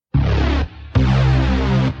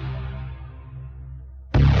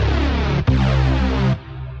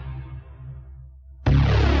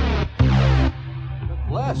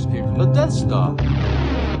escaped from the Death Star.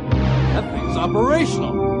 That thing's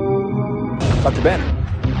operational. Dr. Banner,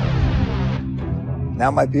 now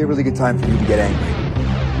might be a really good time for you to get angry.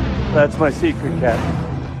 That's my secret, Captain.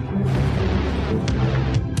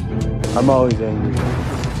 I'm always angry.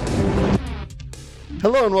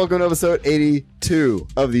 Hello and welcome to episode 82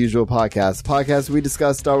 of The Usual Podcast. We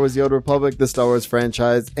discuss Star Wars The Old Republic, the Star Wars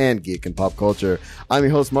franchise, and geek and pop culture. I'm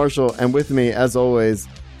your host, Marshall, and with me, as always,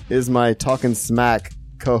 is my talking smack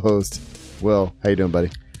co-host, Will. How you doing, buddy?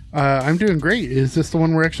 I'm doing great. Is this the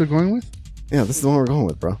one we're actually going with? Yeah, this is the one we're going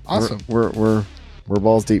with, bro. Awesome. We're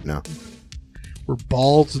balls deep now. We're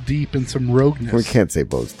balls deep in some rogueness. We can't say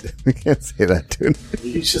balls deep. We can't say that, dude.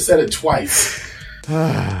 You just said it twice.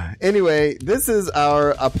 Anyway, this is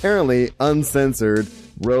our apparently uncensored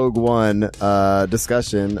Rogue One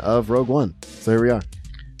discussion of Rogue One. So here we are.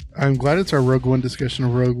 I'm glad it's our Rogue One discussion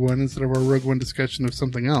of Rogue One instead of our Rogue One discussion of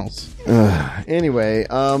something else. Anyway,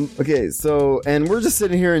 okay, so, and we're just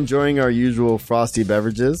sitting here enjoying our usual frosty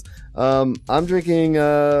beverages. I'm drinking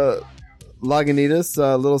Lagunitas,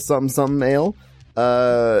 little something ale.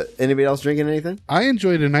 Anybody else drinking anything? I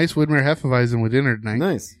enjoyed a nice Widmer Hefeweizen with dinner tonight.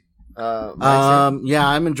 Nice. Yeah,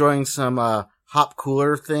 I'm enjoying some hop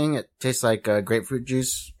cooler thing. It tastes like grapefruit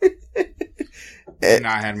juice. And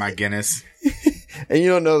I had my Guinness. And you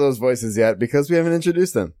don't know those voices yet because we haven't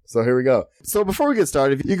introduced them. So here we go. So before we get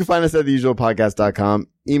started, you can find us at theusualpodcast.com,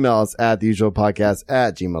 email us at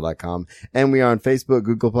theusualpodcast@gmail.com, and we are on Facebook,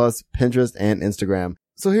 Google+, Pinterest, and Instagram.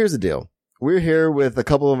 So here's the deal. We're here with a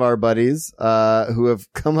couple of our buddies, who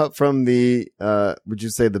have come up from the, would you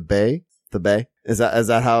say the Bay? The Bay? Is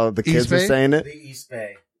that how the kids are saying it? The East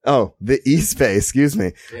Bay. Oh, the East Bay, excuse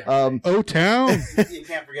me. O-Town. You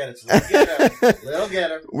can't forget it. It's Little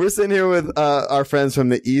Getter. We're sitting here with our friends from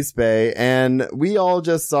the East Bay, and we all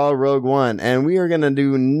just saw Rogue One, and we are going to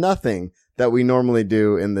do nothing that we normally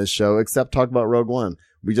do in this show except talk about Rogue One.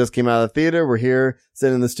 We just came out of the theater. We're here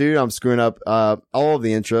sitting in the studio. I'm screwing up all of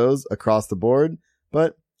the intros across the board,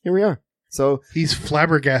 but here we are. So he's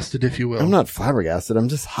flabbergasted, if you will. I'm not flabbergasted. I'm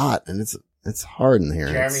just hot, and it's hard in here.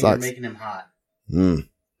 Jeremy, you're making him hot.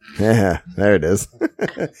 Yeah, there it is.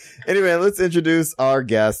 Anyway, let's introduce our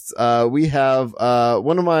guests. We have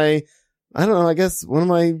one of my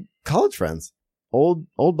college friends, old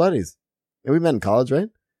buddies. And we met in college, right?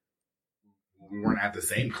 We weren't at the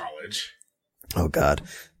same college. Oh God.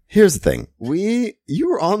 Here's the thing. You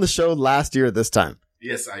were on the show last year at this time.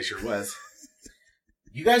 Yes, I sure was.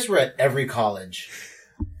 You guys were at every college.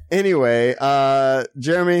 Anyway,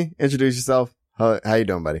 Jeremy, introduce yourself. How you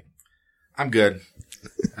doing, buddy? I'm good.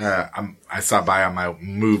 I stopped by on my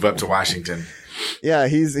move up to Washington. Yeah,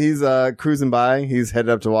 he's cruising by. He's headed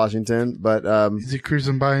up to Washington, but is he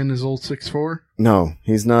cruising by in his old 6'4"? No,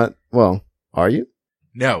 he's not. Well, are you?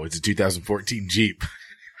 No, it's a 2014 Jeep.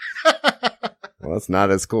 Well, that's not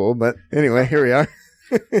as cool, but anyway, here we are.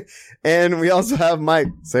 And we also have Mike.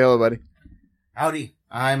 Say hello, buddy. Howdy.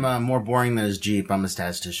 I'm more boring than his Jeep. I'm a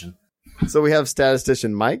statistician. So we have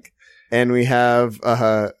statistician Mike, and we have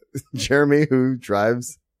Jeremy, who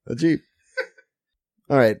drives a Jeep.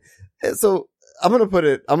 All right. So I'm going to put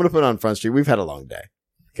it on Front Street. We've had a long day.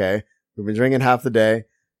 Okay. We've been drinking half the day.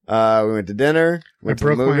 We went to dinner. I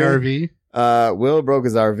broke my RV. Will broke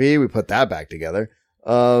his RV. We put that back together.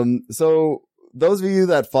 So those of you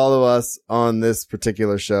that follow us on this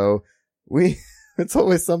particular show, it's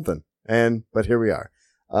always something. But here we are.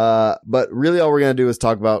 But really all we're going to do is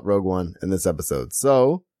talk about Rogue One in this episode.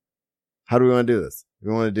 So how do we want to do this?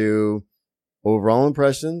 We want to do overall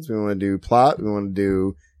impressions. We want to do plot. We want to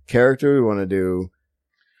do character. We want to do...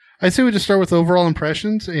 I say we just start with overall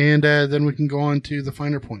impressions, and then we can go on to the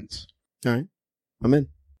finer points. All right. I'm in.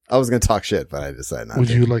 I was going to talk shit, but I decided not to. Would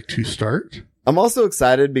you like to start? I'm also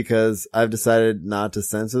excited because I've decided not to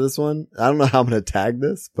censor this one. I don't know how I'm going to tag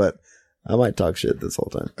this, but I might talk shit this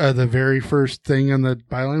whole time. The very first thing on the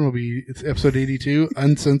byline will be it's episode 82,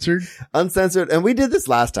 uncensored. Uncensored. And we did this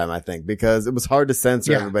last time, I think, because it was hard to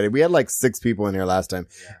censor everybody. We had like 6 people in here last time.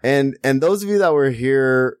 Yeah. And those of you that were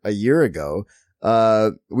here a year ago,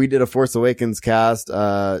 we did a Force Awakens cast.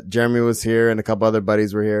 Jeremy was here and a couple other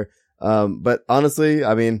buddies were here. But honestly,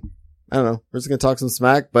 I mean, I don't know. We're just going to talk some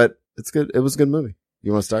smack, but it's good. It was a good movie.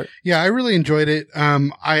 You want to start? Yeah, I really enjoyed it.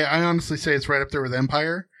 I honestly say it's right up there with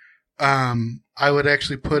Empire. I would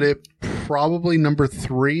actually put it probably number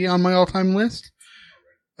 3 on my all-time list,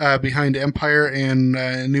 behind Empire and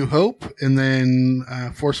New Hope, and then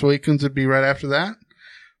Force Awakens would be right after that.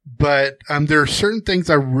 But there are certain things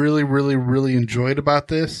I really, really, really enjoyed about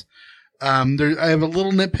this. I have a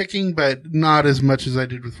little nitpicking, but not as much as I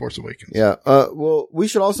did with Force Awakens. Yeah. Well, we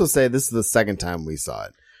should also say this is the second time we saw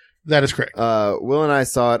it. That is correct. Will and I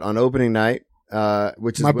saw it on opening night,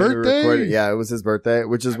 which is My when birthday? we recorded. Yeah, it was his birthday,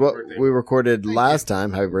 which is what we recorded last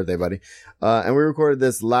time. Happy birthday, buddy. And we recorded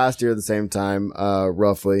this last year at the same time,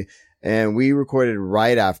 roughly. And we recorded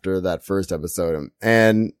right after that first episode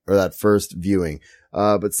or that first viewing.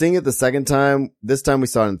 But seeing it the second time, this time we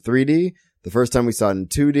saw it in 3D. The first time we saw it in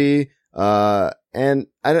 2D. And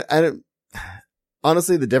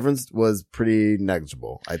honestly, the difference was pretty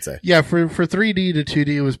negligible, I'd say. Yeah, for 3D to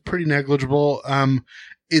 2D, it was pretty negligible.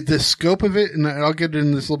 The scope of it, and I'll get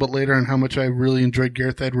into this a little bit later on how much I really enjoyed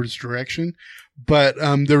Gareth Edwards' direction. But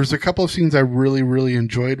there was a couple of scenes I really, really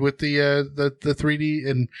enjoyed with the 3D,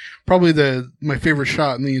 and probably my favorite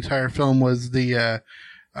shot in the entire film was the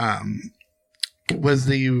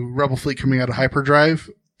Rebel fleet coming out of hyperdrive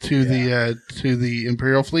to the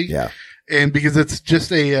Imperial fleet. Yeah. And because it's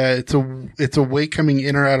just it's a way coming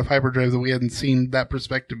in or out of hyperdrive that we hadn't seen that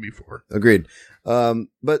perspective before. Agreed.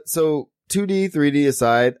 But so 2D, 3D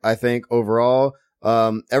aside, I think overall,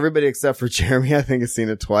 everybody except for Jeremy, I think has seen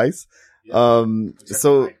it twice. So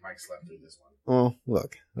Mike slept through this one. Oh,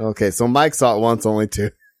 look. Okay, so Mike saw it once, only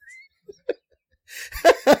two.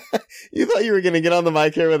 You thought you were going to get on the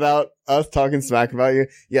mic here without us talking smack about you?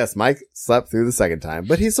 Yes, Mike slept through the second time,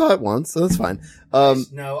 but he saw it once, so that's fine.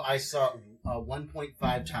 No, I saw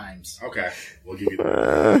 1.5 times. Okay, we'll give you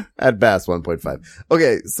that. At best, 1.5.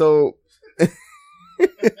 Okay, so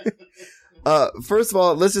first of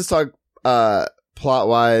all, let's just talk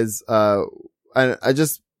plot-wise. What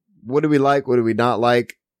do we like? What do we not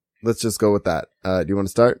like? Let's just go with that. Do you want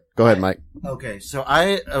to start? Go ahead, Mike. Okay, so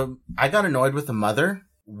I got annoyed with the mother.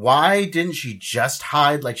 Why didn't she just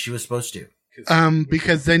hide like she was supposed to?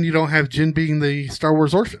 Because then you don't have Jin being the Star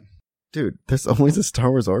Wars orphan. Dude, there's always a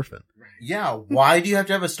Star Wars orphan. Yeah, why do you have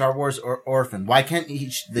to have a Star Wars orphan? Why can't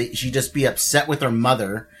she just be upset with her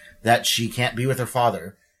mother that she can't be with her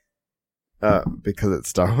father? Because it's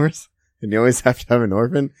Star Wars? And you always have to have an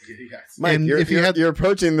orphan? Yes. Mike, And you're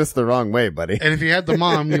approaching this the wrong way, buddy. And if you had the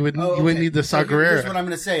mom, you wouldn't need the So Sagarera. here's what I'm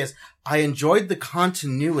going to say is I enjoyed the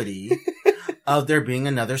continuity of there being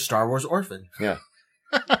another Star Wars orphan. Yeah.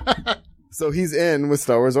 So he's in with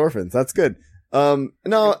Star Wars orphans. That's good. No,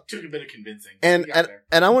 It took a bit of convincing. and We got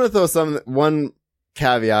there. I want to throw one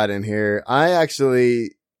caveat in here. I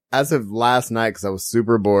actually, as of last night, because I was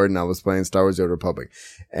super bored and I was playing Star Wars: The Old Republic,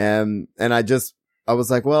 and I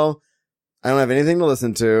was like, well, I don't have anything to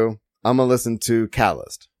listen to. I'm gonna listen to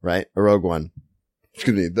Catalyst, right? Or Rogue One.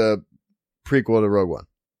 Excuse me, the prequel to Rogue One.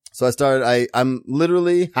 So I'm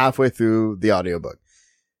literally halfway through the audiobook.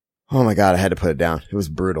 Oh my God, I had to put it down. It was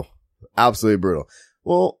brutal. Absolutely brutal.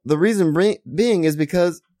 Well, the reason being is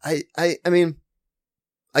because I mean,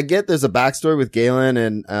 I get there's a backstory with Galen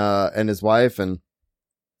and his wife and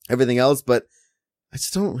everything else, but I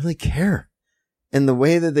just don't really care. And the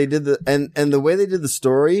way that they did the way they did the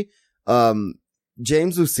story,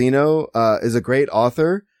 James Luceno, is a great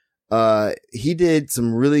author. He did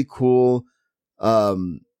some really cool,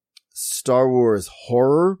 Star Wars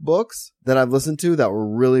horror books that I've listened to that were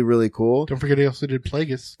really, really cool. Don't forget he also did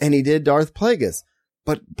Plagueis. And he did Darth Plagueis.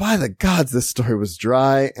 But by the gods, this story was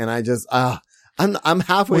dry. And I just, I'm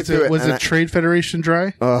halfway through it. Was it Trade Federation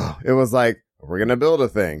dry? Oh, it was like, we're going to build a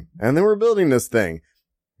thing. And then we're building this thing.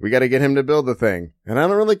 We got to get him to build the thing. And I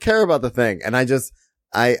don't really care about the thing. And I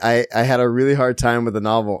had a really hard time with the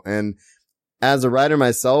novel. And as a writer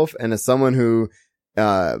myself and as someone who,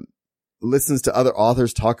 listens to other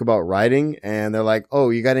authors talk about writing and they're like,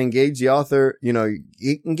 oh, you got to engage the author, you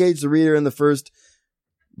engage the reader in the first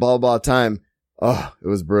blah, blah time. Oh, it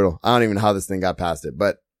was brutal. I don't even know how this thing got past it,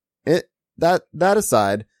 but that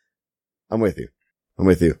aside, I'm with you.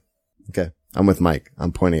 Okay. I'm with Mike.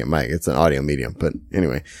 I'm pointing at Mike. It's an audio medium, but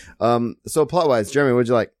anyway. So plot wise, Jeremy, what'd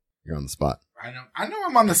you like? You're on the spot. I know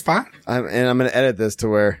I'm on the spot. I'm going to edit this to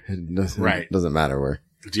where it doesn't matter where.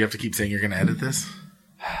 Do you have to keep saying you're going to edit this?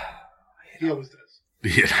 He always does.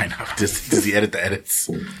 Yeah, I know. Does he edit the edits?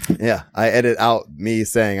 Yeah. I edit out me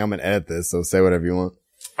saying I'm going to edit this. So say whatever you want.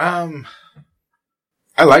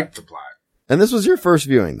 I liked the plot. And this was your first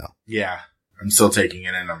viewing though. Yeah. I'm still taking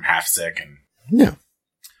it and I'm half sick and Yeah.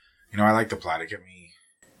 I like the plot. It kept me,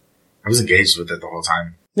 I was engaged with it the whole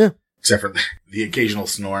time. Yeah. Except for the occasional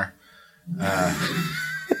snore.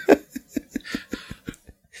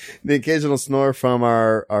 The occasional snore from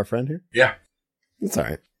our friend here. Yeah. It's all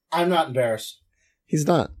right. I'm not embarrassed. He's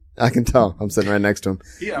not. I can tell. I'm sitting right next to him.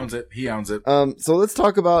 He owns it. So let's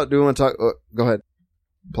talk about, do we want to talk? Go ahead.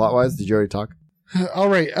 Plot wise, did you already talk? All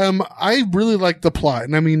right. I really like the plot.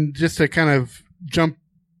 And I mean, just to kind of jump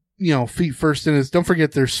feet first in is don't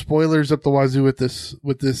forget there's spoilers up the wazoo with this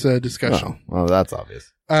discussion. Well, that's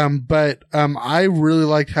obvious. But I really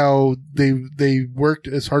liked how they worked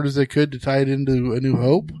as hard as they could to tie it into A New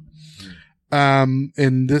Hope.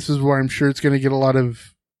 And this is where I'm sure it's going to get a lot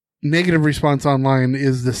of negative response online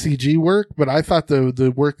is the CG work. But I thought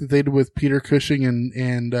the work that they did with Peter Cushing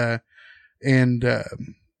and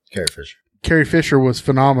Carrie Fisher was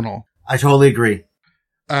phenomenal. I totally agree.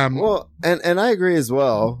 Well, and I agree as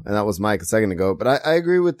well. And that was Mike a second ago, but I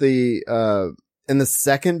agree with in the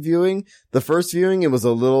second viewing. The first viewing, it was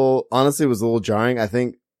a little jarring. I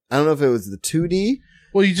don't know if it was the 2D.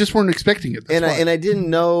 Well, you just weren't expecting it. And I didn't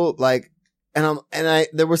know,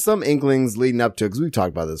 there were some inklings leading up to it, because we've talked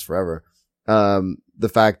about this forever. The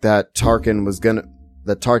fact that Tarkin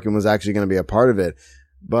was actually going to be a part of it.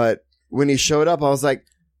 But when he showed up, I was like,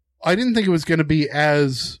 I didn't think it was going to be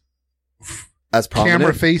as prominent.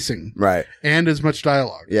 Camera facing. Right. And as much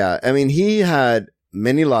dialogue. Yeah. I mean, he had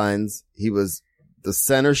many lines. He was the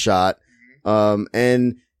center shot.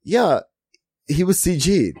 And yeah, he was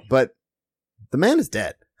CG'd, but the man is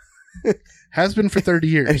dead. Has been for 30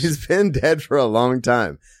 years. And he's been dead for a long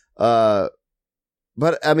time. But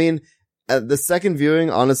I mean, at the second viewing,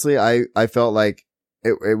 honestly, I felt like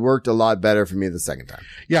it worked a lot better for me the second time.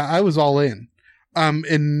 Yeah, I was all in.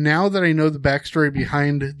 And now that I know the backstory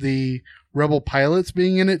behind the Rebel pilots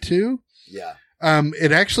being in it too. Yeah.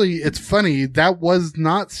 It's funny. That was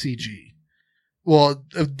not CG. Well,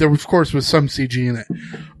 there of course was some CG in it,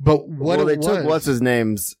 but they took what's his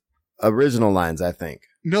name's original lines, I think.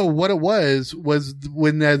 No, what it was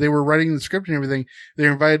when they were writing the script and everything, they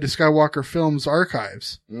were invited to Skywalker Films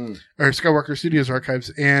archives or Skywalker Studios archives.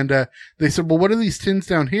 And, they said, well, what are these tins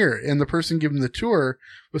down here? And the person giving the tour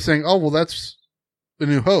was saying, oh, well, that's A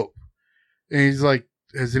New Hope. And he's like,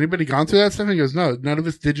 has anybody gone through that stuff? And he goes, no, none of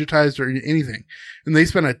it's digitized or anything. And they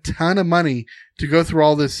spent a ton of money to go through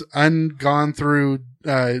all this ungone through,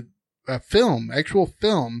 actual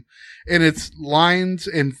film, and it's lines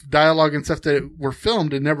and dialogue and stuff that were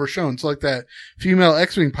filmed and never shown. So like that female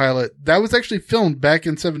X-Wing pilot, that was actually filmed back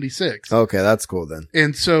in 76. Okay, that's cool then.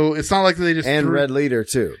 And so it's not like they just Red Leader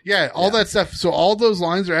too. Yeah, all that stuff. So all those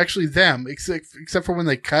lines are actually them, except for when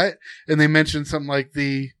they cut and they mention something like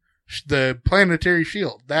the planetary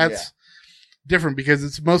shield. That's different because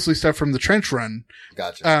it's mostly stuff from the trench run.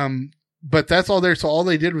 Gotcha. But that's all there. So all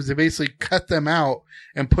they did was they basically cut them out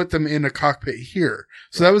and put them in a cockpit here.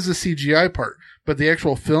 So that was the CGI part. But the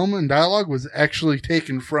actual film and dialogue was actually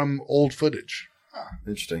taken from old footage.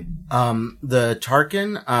 Interesting. The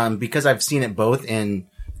Tarkin, because I've seen it both in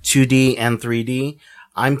 2D and 3D,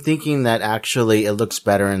 I'm thinking that actually it looks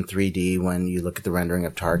better in 3D when you look at the rendering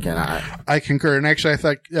of Tarkin. I concur. And actually I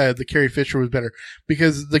thought the Carrie Fisher was better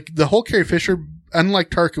because the whole Carrie Fisher, unlike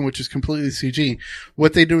Tarkin, which is completely CG,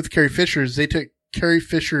 what they did with Carrie Fisher is they took Carrie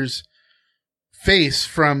Fisher's face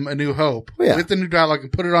from A New Hope with the new dialogue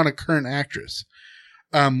and put it on a current actress.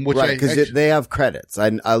 Which because they have credits.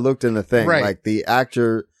 I looked in the thing, like the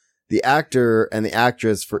actor and the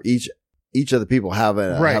actress for each of the people have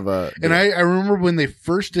a. And I remember when they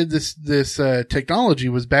first did this technology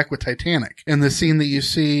was back with Titanic, and the scene that you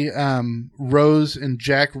see Rose and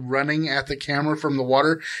Jack running at the camera from the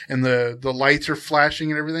water, and the lights are flashing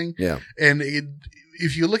and everything. Yeah, and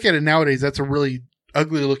if you look at it nowadays, that's a really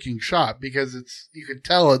ugly looking shot because you can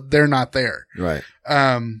tell they're not there. Right.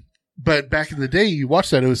 But back in the day, you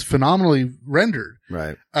watched that, it was phenomenally rendered.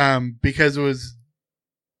 Right. Because it was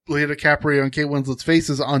Leo DiCaprio and Kate Winslet's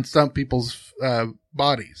faces on stunt people's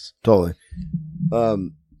bodies. Totally.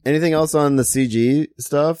 Anything else on the CG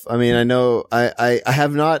stuff? I mean, I know I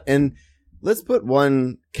have not, and let's put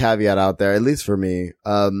one caveat out there, at least for me.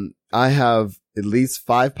 I have at least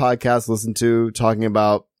 5 podcasts listened to talking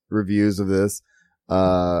about reviews of this.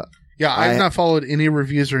 I've not followed any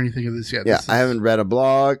reviews or anything of this yet. Yeah, I haven't read a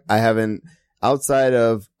blog. I haven't, outside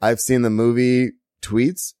of, I've seen the movie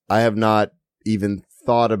tweets. I have not even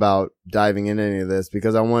thought about diving into any of this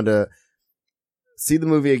because I wanted to see the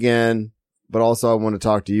movie again, but also I want to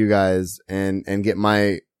talk to you guys and get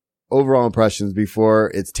my overall impressions before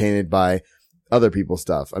it's tainted by other people's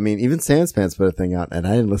stuff. I mean, even Sanspants put a thing out and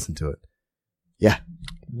I didn't listen to it. Yeah.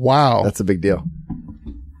 Wow. That's a big deal.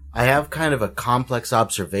 I have kind of a complex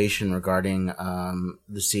observation regarding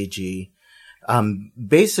the CG.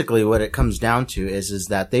 Basically, what it comes down to is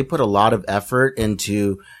that they put a lot of effort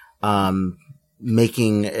into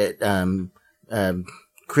making it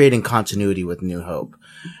creating continuity with New Hope.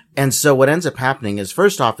 And so what ends up happening is,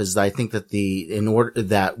 first off, is I think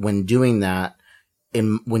that when doing that,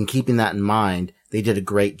 when keeping that in mind, they did a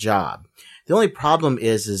great job. The only problem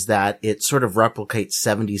is that it sort of replicates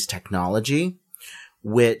 70s technology,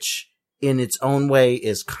 which in its own way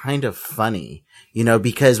is kind of funny,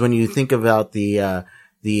 because when you think about the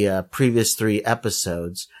previous 3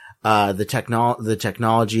 episodes, the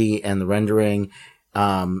technology and the rendering,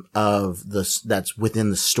 that's within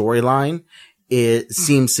the storyline, it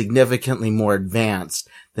seems significantly more advanced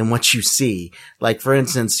than what you see. Like, for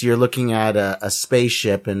instance, you're looking at a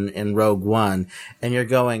spaceship in Rogue One and you're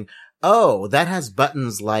going, oh, that has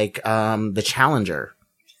buttons like, the Challenger.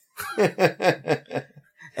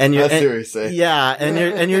 And you're, I see what you're saying. Yeah.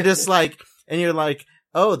 And you're just like,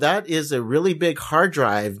 oh, that is a really big hard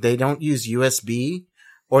drive. They don't use USB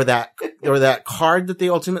or that card that they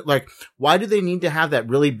like, why do they need to have that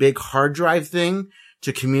really big hard drive thing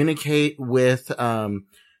to communicate with,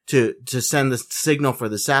 to send the signal for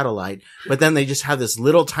the satellite? But then they just have this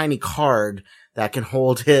little tiny card that can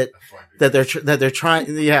hold it, that they're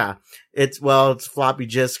trying, yeah. It's floppy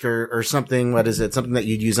disk or something. What is it? Something that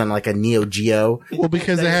you'd use on like a Neo Geo. Well,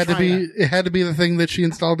 because it had to be the thing that she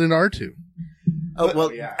installed into R2. Oh,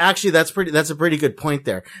 well, actually, that's a pretty good point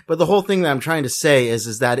there. But the whole thing that I'm trying to say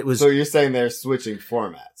is that it was. So you're saying they're switching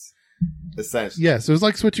formats, essentially. Yes, it was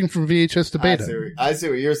like switching from VHS to beta. I see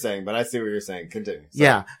what you're saying, but I see what you're saying. Continue. Sorry.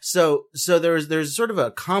 Yeah. So there's sort of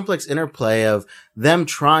a complex interplay of them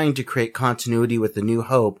trying to create continuity with the New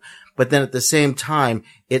Hope, but then at the same time,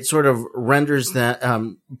 it sort of renders that,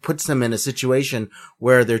 puts them in a situation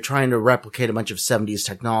where they're trying to replicate a bunch of 70s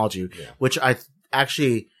technology, which I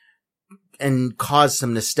actually, and caused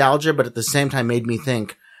some nostalgia, but at the same time made me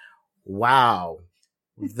think, wow,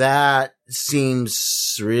 that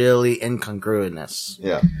seems really incongruous.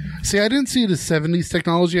 Yeah. See, I didn't see it as 70s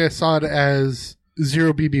technology. I saw it as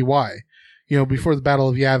 0 BBY, before the Battle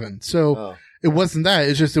of Yavin. So it wasn't that.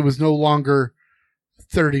 It's just, it was no longer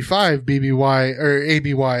 35 BBY or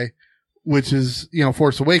ABY, which is,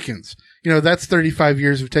 Force Awakens. That's 35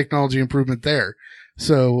 years of technology improvement there.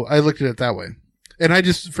 So I looked at it that way. And I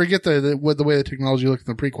just forget the way the technology looked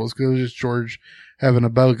in the prequels, because it was just George having a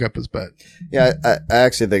bug up his butt. Yeah, I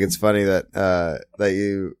actually think it's funny that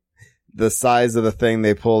the size of the thing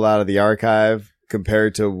they pulled out of the archive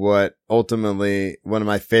compared to what ultimately one of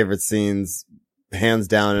my favorite scenes, hands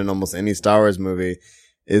down, in almost any Star Wars movie,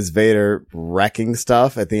 is Vader wrecking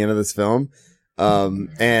stuff at the end of this film.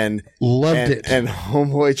 And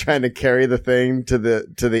Homeboy trying to carry the thing to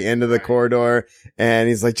the end of the corridor, and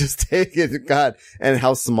he's like, just take it, God, and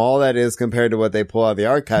how small that is compared to what they pull out of the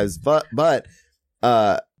archives. But,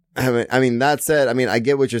 I mean, that said, I mean, I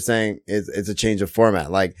get what you're saying. It's a change of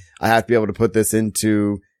format. Like, I have to be able to put this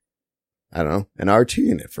into, I don't know, an R2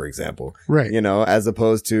 unit, for example. Right. As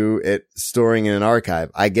opposed to it storing in an archive.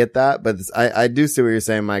 I get that, but I do see what you're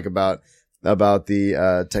saying, Mike, about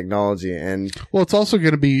the technology. And well, it's also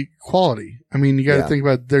going to be quality. I mean, you got to think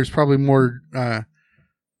about, there's probably more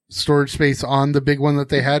storage space on the big one that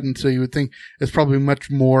they had, and so you would think it's probably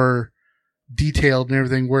much more detailed and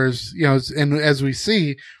everything. Whereas, and as we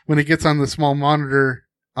see, when it gets on the small monitor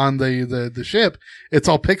on the ship, it's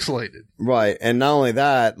all pixelated. Right. And not only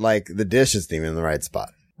that, like, the dish isn't even in the right spot.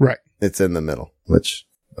 Right. It's in the middle, which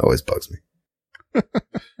always bugs me.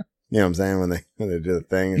 You know what I'm saying? When they do the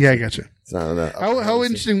thing. Yeah, I gotcha. It's not enough. How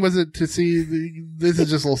interesting was it to see this is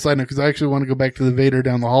just a little side note, because I actually want to go back to the Vader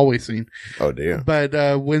down the hallway scene. Oh, do you? But,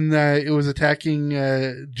 when, it was attacking,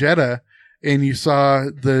 Jeddah, and you saw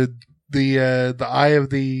the eye of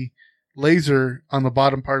the laser on the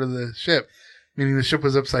bottom part of the ship, meaning the ship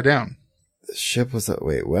was upside down. The ship was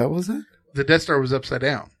wait, what was it? The Death Star was upside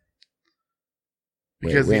down.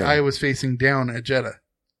 Because the eye was facing down at Jeddah.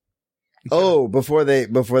 Oh, before they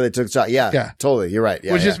took shot. Yeah. Totally. You're right.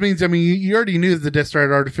 Yeah. Which just means, I mean, you already knew that the Death Star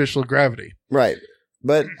had artificial gravity. Right.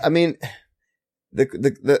 But I mean,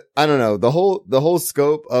 the I don't know, the whole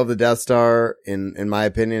scope of the Death Star, in my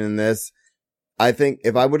opinion, in this, I think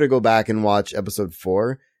if I were to go back and watch episode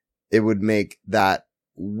 4, it would make that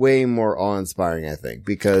way more awe-inspiring, I think,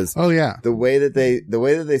 because the way that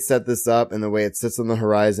they set this up and the way it sits on the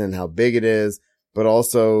horizon, how big it is, but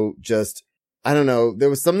also just, I don't know, there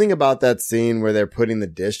was something about that scene where they're putting the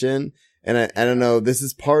dish in, and I don't know, this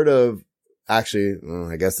is part of, actually,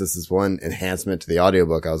 I guess this is one enhancement to the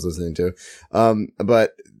audiobook I was listening to,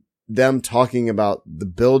 but them talking about the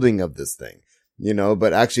building of this thing,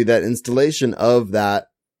 but actually that installation of that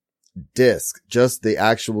disc, just the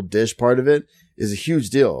actual dish part of it, is a huge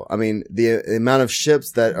deal. I mean, the amount of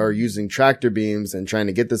ships that are using tractor beams and trying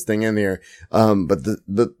to get this thing in here, but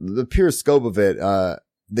the pure scope of it,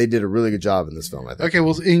 they did a really good job in this film, I think. Okay,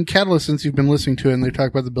 well, in Catalyst, since you've been listening to it and they talk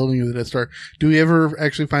about the building of the Death Star, do we ever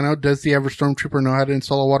actually find out, does the average stormtrooper know how to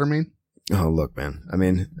install a water main? Oh, look, man. I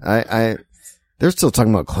mean, they're still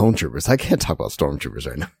talking about clone troopers. I can't talk about stormtroopers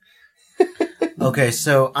right now. Okay,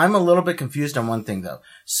 so I'm a little bit confused on one thing though.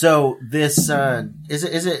 So this, am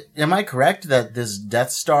I correct that this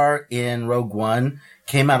Death Star in Rogue One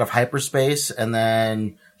came out of hyperspace and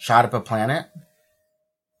then shot up a planet?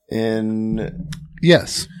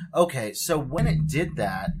 Yes. Okay, so when it did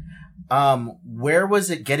that, where was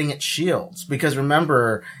it getting its shields? Because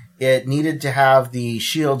remember, it needed to have the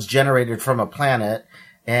shields generated from a planet,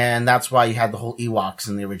 and that's why you had the whole Ewoks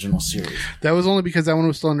in the original series. That was only because that one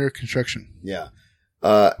was still under construction. Yeah.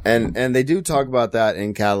 And they do talk about that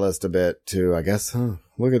in Catalyst a bit too, I guess.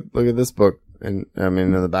 Look at this book. And I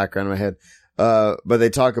mean, in the background of my head. But they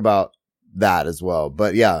talk about that as well.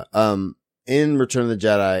 But yeah, in Return of the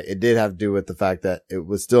Jedi, it did have to do with the fact that it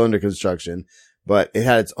was still under construction, but it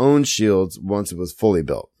had its own shields once it was fully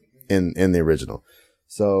built in the original.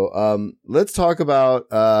 So, let's talk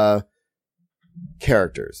about,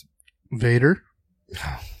 characters. Vader.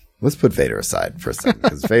 Let's put Vader aside for a second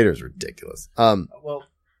because Vader's ridiculous. Well,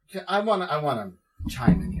 I want to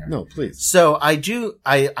chime in here. No, please. So I do.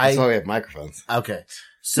 That's why we have microphones. Okay.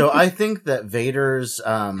 So I think that Vader's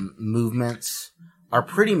movements are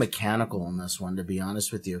pretty mechanical in this one, to be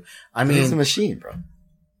honest with you. I mean, he's a machine, bro.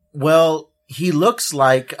 Well, he looks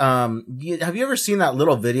like. Have you ever seen that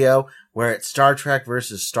little video where it's Star Trek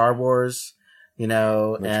versus Star Wars? You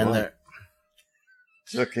know, Which and one? they're.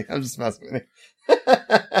 Okay, I'm just messing with you.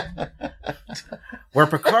 Where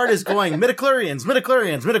Picard is going midichlorians.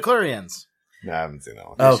 No, I haven't seen that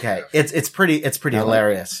one. Okay, it's pretty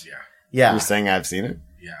hilarious. Yeah. Yeah, You're saying I've seen it?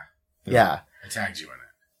 yeah. I tagged you in it.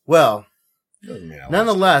 Well, Doesn't mean I watched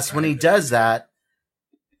nonetheless, when he does that,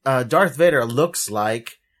 Darth Vader looks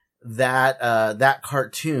like that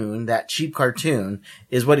cartoon, that cheap cartoon,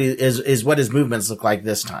 is what his movements look like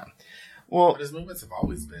this time. it. Well, But his movements have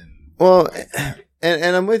always been. well,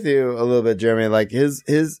 and I'm with you a little bit, Jeremy. Like his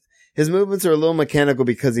movements are a little mechanical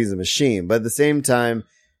because he's a machine, but at the same time,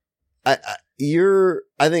 I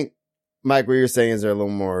think, Mike, what you're saying is they're a little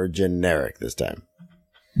more generic this time.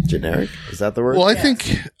 Generic? Is that the word? Well, I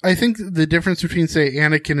think the difference between, say,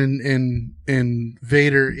 Anakin and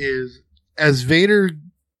Vader is, as Vader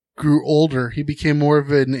grew older, he became more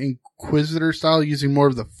of an Inquisitor style, using more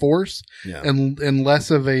of the Force Yeah. and less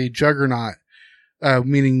of a Juggernaut,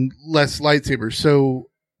 meaning less lightsabers. So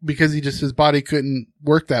because his body couldn't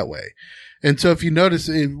work that way, and so if you notice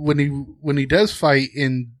when he does fight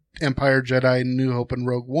in Empire, Jedi, New Hope, and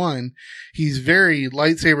Rogue One, he's very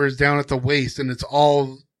lightsabers down at the waist, and it's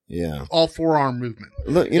all forearm movement.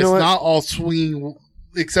 Look, It's not all swing,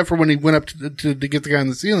 except for when he went up to get the guy on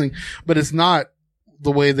the ceiling, but it's not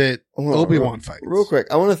the way that Obi-Wan fights. Real quick,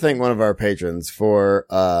 I want to thank one of our patrons for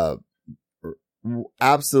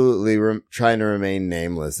absolutely trying to remain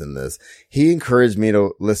nameless in this. He encouraged me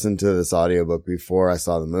to listen to this audiobook before I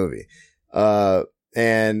saw the movie.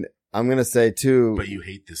 And I'm going to say too, But you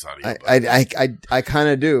hate this audio. I kind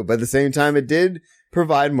of do, but at the same time, it did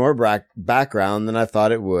provide more background than I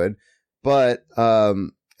thought it would. But,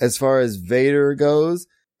 as far as Vader goes,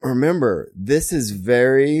 remember, this is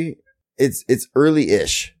it's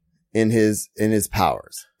early-ish in his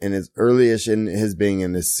powers, and it's early-ish in his being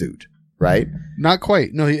in his suit, right? Not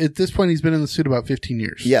quite. No, at this point, he's been in the suit about 15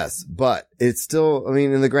 years. Yes, but it's still, I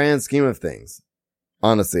mean, in the grand scheme of things,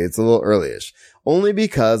 honestly, it's a little early-ish. Only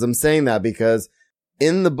because I'm saying that because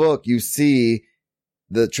in the book, you see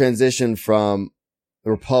the transition from the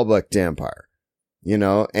Republic to Empire, you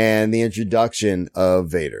know, and the introduction of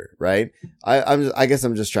Vader, right? I guess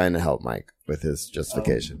I'm just trying to help Mike with his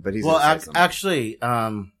justification, but he's actually,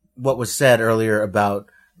 what was said earlier about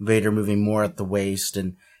Vader moving more at the waist,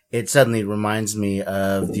 and it suddenly reminds me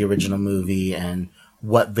of the original movie and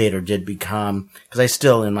what Vader did become. Because I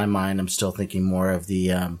still, in my mind, I'm still thinking more of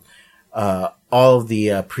the all of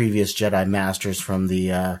the previous Jedi Masters from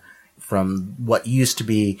what used to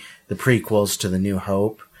be the prequels to the New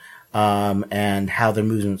Hope, and how their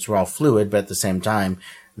movements were all fluid, but at the same time,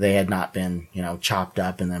 they had not been, chopped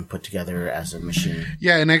up and then put together as a machine.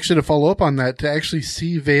 Yeah, and actually to follow up on that, to actually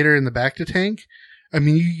see Vader in the Bacta tank, I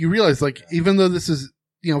mean, you realize, like, even though this is,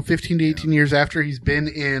 15 to 18 years after he's been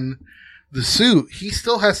in the suit, he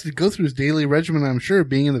still has to go through his daily regimen, I'm sure, of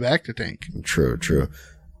being in the Bacta tank. True.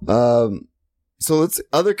 So let's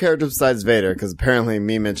other characters besides Vader, because apparently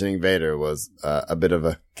me mentioning Vader was a bit of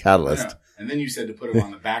a catalyst. Yeah. And then you said to put him on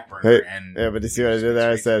the back burner. But you see what I did there?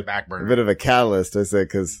 I said back burner. a bit of a catalyst. I said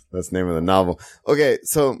because that's the name of the novel. Okay,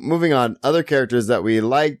 so moving on, other characters that we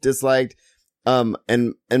liked, disliked,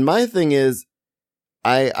 and my thing is,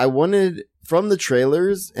 I wanted from the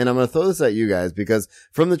trailers, and I'm gonna throw this at you guys because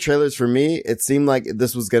from the trailers for me, it seemed like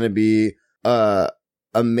this was gonna be a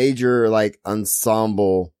major like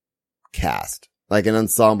ensemble cast, like an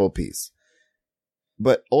ensemble piece.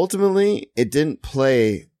 but ultimately it didn't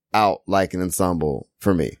play out like an ensemble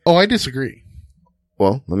for me. Oh, I disagree.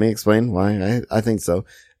 Well, let me explain why I think so.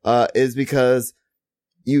 Is because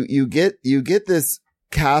you get this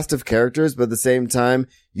cast of characters, but at the same time,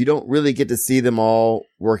 you don't really get to see them all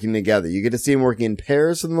working together. You get to see them working in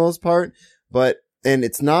pairs for the most part, and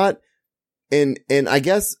it's not, and I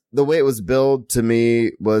guess the way it was billed to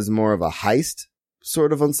me was more of a heist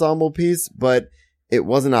sort of ensemble piece, but it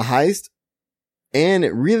wasn't a heist, and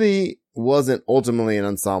it really wasn't ultimately an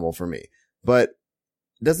ensemble for me. But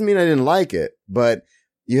doesn't mean I didn't like it, but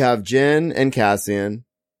you have Jen and Cassian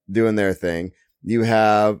doing their thing. You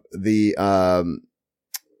have the,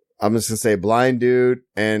 I'm just gonna say blind dude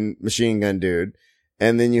and machine gun dude.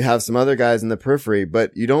 And then you have some other guys in the periphery,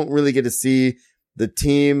 but you don't really get to see the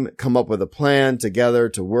team come up with a plan together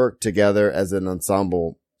to work together as an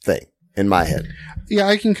ensemble thing in my head. Yeah,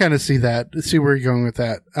 I can kind of see that, see where you're going with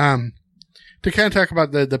that. To kind of talk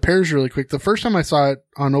about the pairs really quick, the first time I saw it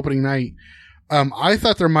on opening night, I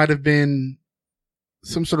thought there might have been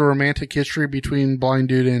some sort of romantic history between Blind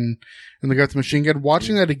Dude and the guy with the machine gun.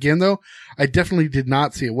 Watching that again, though, I definitely did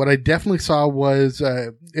not see it. What I definitely saw was,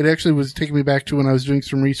 it actually was taking me back to when I was doing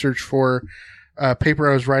some research for a paper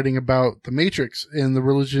I was writing about the Matrix and the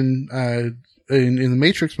religion, in the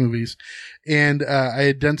Matrix movies. And, I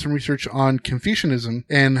had done some research on Confucianism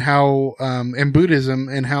and how, and Buddhism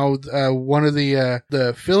and how, one of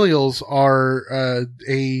the filials are,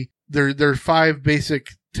 there are 5 basic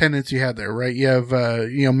tenets you have there, right? You have,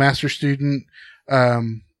 master student,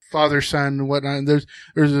 father, son, whatnot. And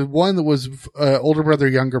there's one that was, older brother,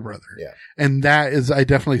 younger brother. Yeah. And I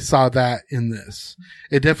definitely saw that in this.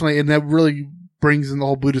 And that really brings in the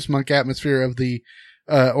whole Buddhist monk atmosphere of the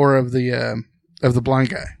blind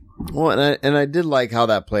guy. Well, and I did like how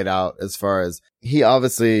that played out as far as he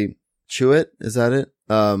obviously, Chewit, is that it?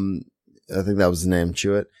 I think that was his name,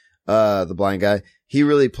 Chewit, the blind guy. He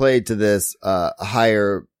really played to this,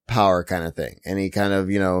 higher power kind of thing. And he kind of,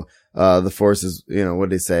 the force is, what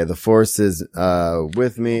did he say? The force is,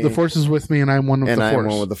 with me. The force is with me and I'm one with the force. And I'm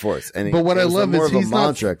one with the force. And but what I love is he's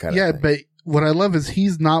not, yeah, but what I love is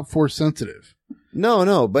he's not force sensitive.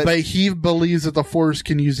 No, but he believes that the force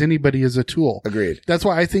can use anybody as a tool. Agreed. That's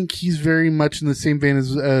why I think he's very much in the same vein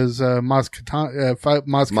as Maz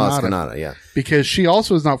Kanata, yeah. Because she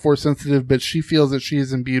also is not force sensitive, but she feels that she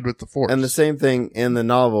is imbued with the force. And the same thing in the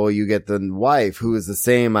novel, you get the wife who is the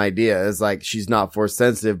same idea. It's like she's not force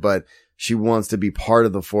sensitive, but she wants to be part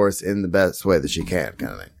of the force in the best way that she can,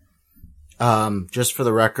 kind of thing. Just for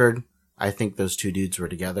the record, I think those two dudes were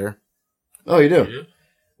together. Oh, you do? Yeah.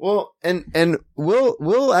 Well, and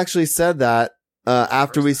Will actually said that,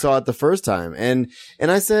 after we saw it the first time. And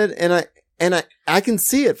I said, and I can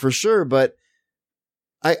see it for sure, but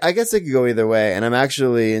I guess it could go either way. And I'm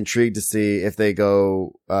actually intrigued to see if they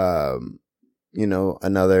go,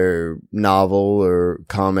 another novel or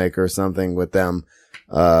comic or something with them,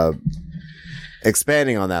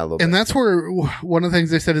 expanding on that a little bit. And that's where one of the things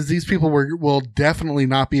they said is these people will definitely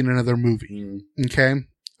not be in another movie. Okay.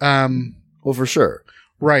 Well, for sure.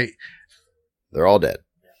 Right. They're all dead.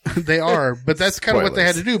 They are, but that's kind of what they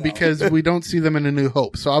had to do because we don't see them in A New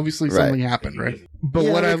Hope. So obviously something happened, right? But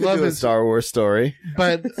what I love is a Star Wars story.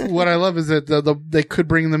 But what I love is that they could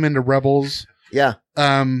bring them into Rebels. Yeah.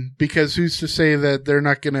 Because who's to say that they're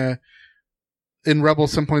not gonna in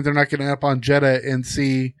Rebels some point they're not gonna end up on Jeddah and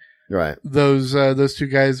see those two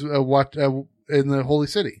guys in the Holy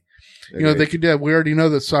City. Agreed. They could do that. We already know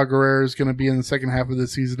that Saw Gerrera is going to be in the second half of the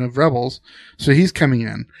season of Rebels, so he's coming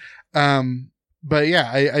in. But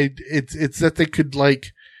yeah, it's that they could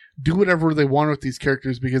do whatever they want with these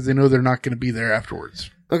characters because they know they're not going to be there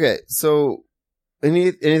afterwards. Okay, so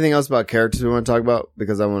anything else about characters we want to talk about?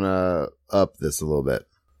 Because I want to up this a little bit,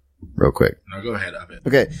 real quick. No, go ahead, up it.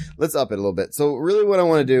 Okay, let's up it a little bit. So really, what I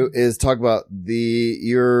want to do is talk about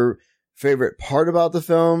your favorite part about the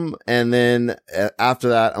film, and then after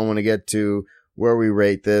that I want to get to where we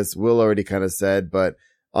rate this. Will already kind of said, but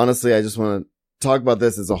honestly I just want to talk about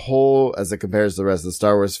this as a whole as it compares to the rest of the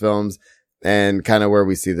Star Wars films and kind of where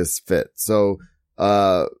we see this fit. So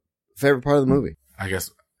favorite part of the movie? I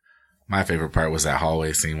guess my favorite part was that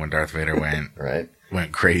hallway scene when Darth Vader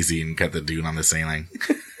went crazy and cut the dude on the ceiling.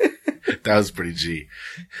 That was pretty G.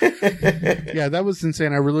 Yeah, that was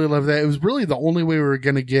insane. I really love that. It was really the only way we were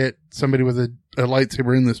going to get somebody with a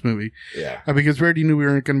lightsaber in this movie. Yeah. Because we already knew we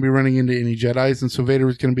weren't going to be running into any Jedis, and so Vader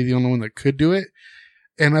was going to be the only one that could do it.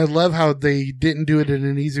 And I love how they didn't do it in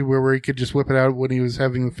an easy way where he could just whip it out when he was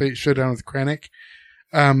having the showdown with Krennic.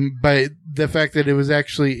 But the fact that it was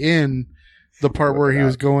actually in the part where he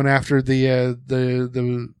was going after the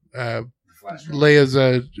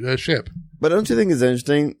Leia's ship. But don't you think it's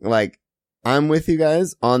interesting? Like, I'm with you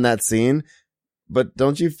guys on that scene, but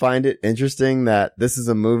don't you find it interesting that this is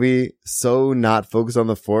a movie so not focused on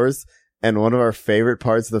the Force, and one of our favorite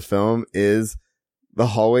parts of the film is the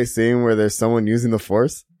hallway scene where there's someone using the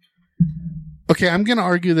Force? Okay, I'm going to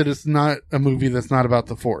argue that it's not a movie that's not about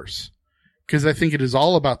the Force. Because I think it is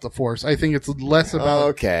all about the Force. I think it's less about...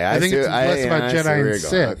 okay. I think it's less about Jedi and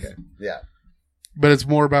Sith. Okay. Yeah. But it's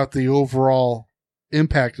more about the overall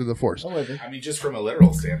impact of the Force. I mean, just from a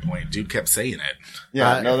literal standpoint, dude kept saying it.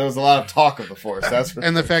 Yeah, no, there was a lot of talk of the Force. That's for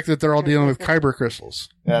and the fact that they're all dealing with kyber crystals.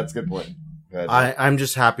 Yeah, that's a good point. I'm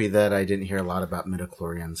just happy that I didn't hear a lot about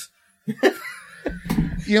midichlorians.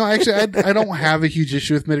 You know, actually, I don't have a huge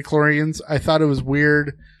issue with midichlorians. I thought it was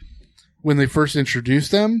weird when they first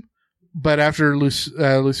introduced them, but after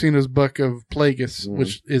Lucino's book of Plagueis,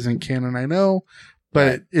 which isn't canon, I know,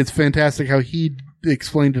 but it's fantastic how he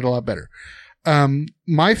explained it a lot better.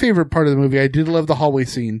 My favorite part of the movie, I did love the hallway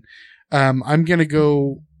scene. I'm going to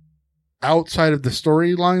go outside of the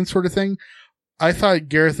storyline sort of thing. I thought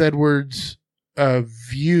Gareth Edwards'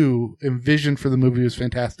 view and vision for the movie was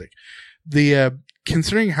fantastic.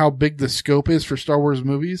 Considering how big the scope is for Star Wars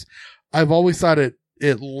movies, I've always thought it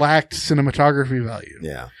lacked cinematography value.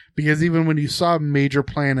 Yeah. Because even when you saw major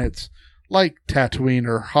planets like Tatooine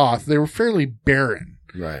or Hoth, they were fairly barren.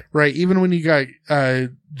 Right. Right. Even when you got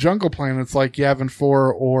jungle planets like Yavin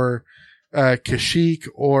 4 or Kashyyyk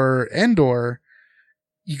or Endor,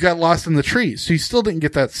 you got lost in the trees. So you still didn't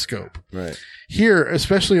get that scope. Right. Here,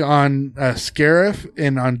 especially on Scarif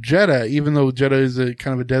and on Jeddah, even though Jeddah is a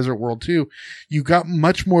kind of a desert world too, you got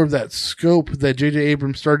much more of that scope that J.J.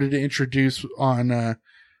 Abrams started to introduce on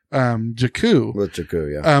Jakku. With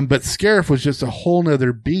Jakku, yeah. But Scarif was just a whole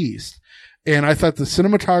nother beast. And I thought the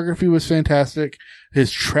cinematography was fantastic. His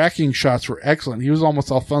tracking shots were excellent. He was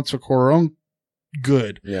almost Alfonso Cuarón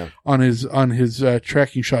good on his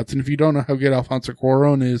tracking shots. And if you don't know how good Alfonso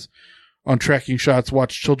Cuarón is on tracking shots,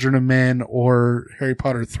 watch Children of Men or Harry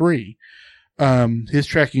Potter 3. His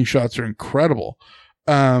tracking shots are incredible.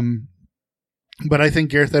 But I think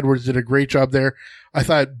Gareth Edwards did a great job there. I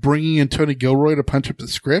thought bringing in Tony Gilroy to punch up the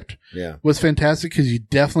script was fantastic because you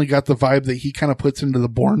definitely got the vibe that he kind of puts into the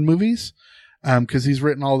Bourne movies. Cause he's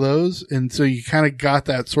written all those. And so you kind of got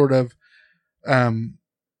that sort of,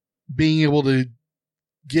 being able to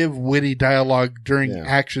give witty dialogue during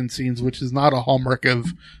action scenes, which is not a hallmark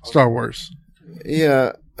of Star Wars.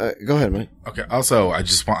 Yeah. Go ahead, Mike. Okay. Also, I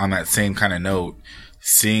just want on that same kind of note,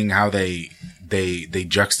 seeing how they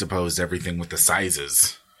juxtaposed everything with the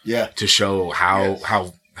sizes. Yeah. To show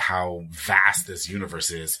how vast this universe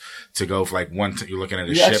is, to go for like you're looking at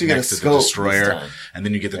a ship next to the destroyer, and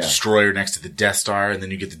then you get the destroyer next to the Death Star, and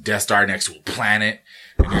then you get the Death Star next to a planet.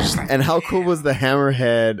 And you're just like, and how cool was the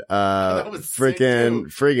Hammerhead,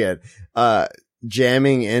 freaking frigate,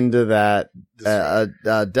 jamming into that,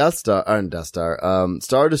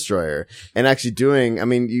 Star Destroyer, and actually doing, I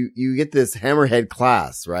mean, you get this Hammerhead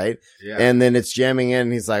class, right? Yeah. And then it's jamming in,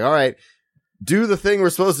 and he's like, all right, do the thing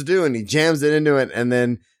we're supposed to do. And he jams it into it and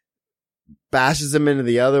then bashes him into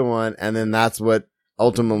the other one. And then that's what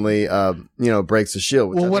ultimately, breaks the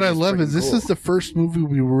shield. Well, what I love is this is the first movie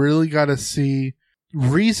we really got to see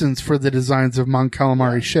reasons for the designs of Mon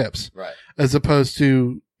Calamari ships. Right. As opposed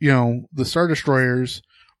to, the Star Destroyers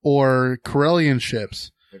or Corellian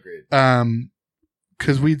ships. Agreed.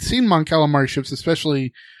 Cause we'd seen Mon Calamari ships,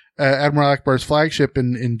 especially, Admiral Akbar's flagship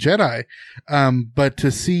in Jedi. But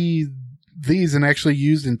to see these and actually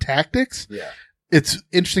used in tactics. Yeah. It's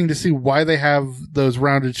interesting to see why they have those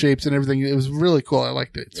rounded shapes and everything. It was really cool. I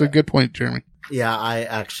liked it. So good point, Jeremy. Yeah, I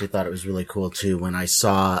actually thought it was really cool too when I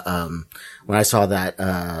saw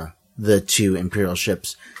that the two Imperial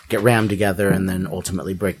ships get rammed together and then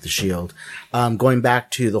ultimately break the shield. Going back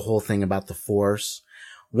to the whole thing about the Force,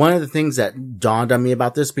 one of the things that dawned on me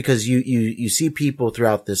about this, because you see people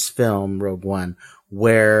throughout this film, Rogue One,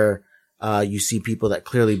 where you see people that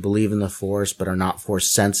clearly believe in the Force but are not Force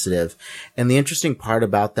sensitive. And the interesting part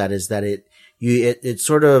about that is that it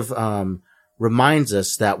sort of reminds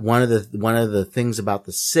us that one of the things about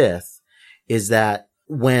the Sith is that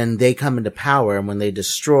when they come into power and when they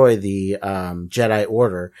destroy the Jedi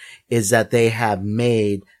Order, is that they have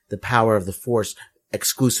made the power of the Force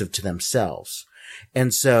exclusive to themselves.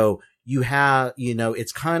 And so you have,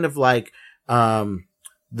 it's kind of like the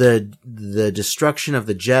destruction of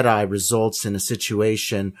the Jedi results in a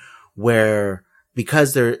situation where,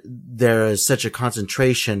 because there is such a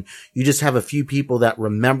concentration, you just have a few people that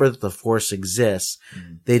remember that the Force exists.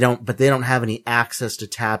 Mm-hmm. They don't have any access to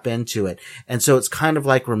tap into it. And so it's kind of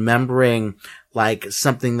like remembering like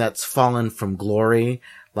something that's fallen from glory,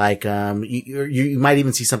 Like, you might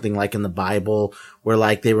even see something like in the Bible where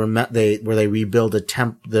like they rebuild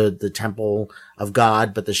the temple of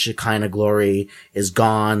God, but the Shekinah glory is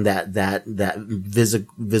gone. That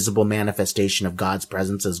visible manifestation of God's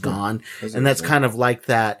presence is gone. And that's kind of like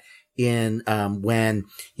that in, when,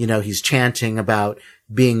 he's chanting about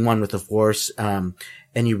being one with the Force, and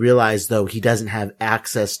you realize though he doesn't have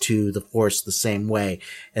access to the Force the same way.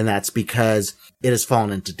 And that's because it has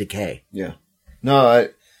fallen into decay. Yeah. No,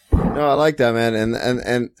 I like that, man.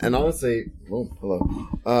 And honestly,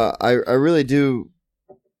 I really do.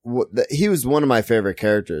 He was one of my favorite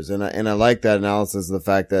characters, and I like that analysis of the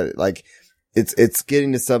fact that like it's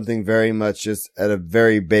getting to something very much just at a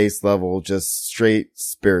very base level, just straight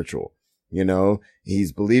spiritual.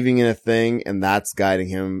 He's believing in a thing, and that's guiding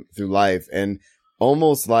him through life, and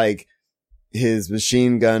almost like his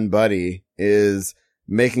machine gun buddy is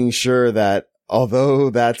making sure that,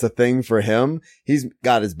 although that's a thing for him, he's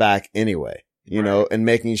got his back anyway, and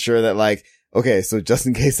making sure that like, okay, so just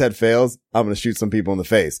in case that fails, I'm going to shoot some people in the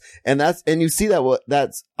face. And you see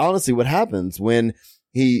that's honestly what happens when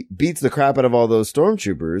he beats the crap out of all those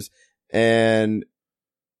stormtroopers and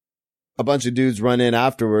a bunch of dudes run in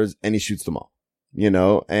afterwards and he shoots them all,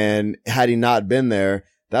 and had he not been there,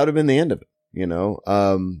 that would have been the end of it,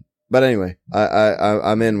 but anyway,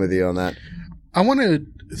 I'm in with you on that. I want to,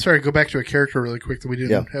 go back to a character really quick that we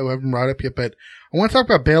haven't brought up yet, but I want to talk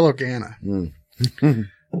about Bail Organa. Who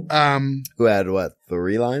had what,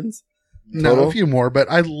 3 lines? Total? No, a few more, but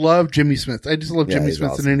I love Jimmy Smith. I just love Jimmy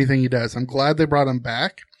Smith in anything he does. I'm glad they brought him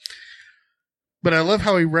back. But I love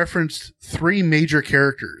how he referenced 3 major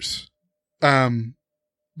characters,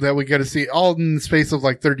 that we got to see all in the space of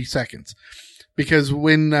like 30 seconds. Because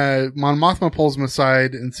when, Mon Mothma pulls him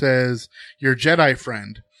aside and says, "Your Jedi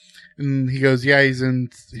friend," and he goes, "Yeah, he's in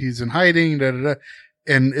hiding, da, da, da."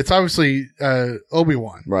 And it's obviously,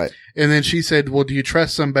 Obi-Wan. Right. And then she said, "Well, do you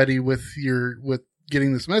trust somebody with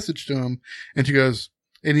getting this message to him?" And she goes,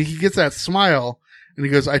 and he gets that smile and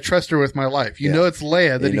he goes, "I trust her with my life." You know, it's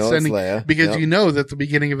Leia that he's sending because you know that the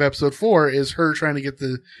beginning of episode 4 is her trying to get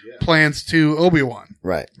the plans to Obi-Wan.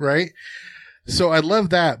 Right. Right. So I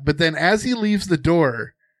love that. But then as he leaves the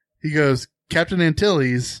door, he goes, "Captain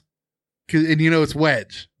Antilles," and it's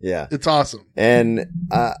Wedge. Yeah. It's awesome. And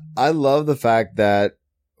I love the fact that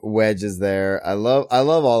Wedge is there. I love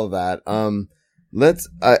all of that.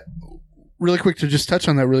 Really quick to just touch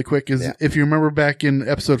on that really quick is if you remember back in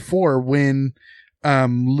episode 4 when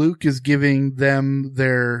Luke is giving them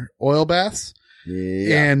their oil baths.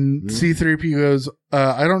 Yeah. And C-3PO goes,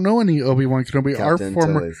 "I don't know any Obi-Wan Kenobi.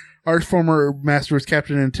 Our former master was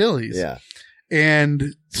Captain Antilles." Yeah.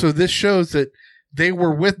 And so this shows that they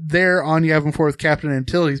were there on Yavin 4 with Captain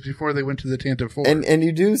Antilles before they went to the Tantive 4. And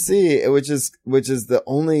you do see, which is the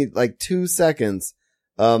only like 2 seconds.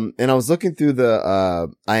 And I was looking through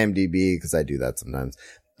the, IMDb, cause I do that sometimes.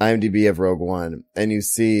 IMDb of Rogue One, and you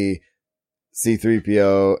see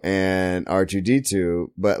C-3PO and R2-D2,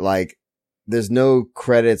 but like, there's no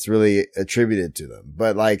credits really attributed to them,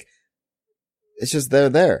 but like, it's just they're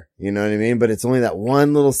there. You know what I mean? But it's only that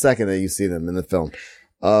one little second that you see them in the film.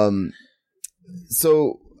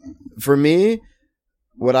 So for me,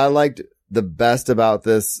 what I liked the best about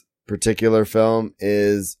this particular film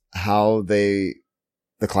is how the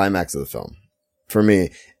climax of the film. For me,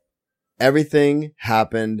 everything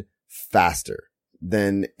happened faster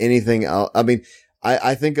than anything else. I mean,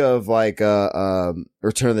 I think of like,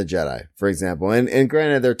 Return of the Jedi, for example. And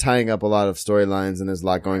granted, they're tying up a lot of storylines and there's a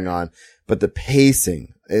lot going on, but the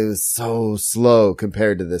pacing, it was so slow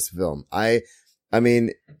compared to this film. what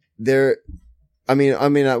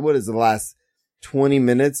is the last 20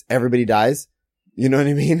 minutes? Everybody dies. You know what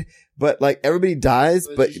I mean? But like everybody dies,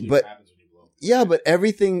 but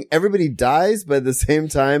everybody dies, but at the same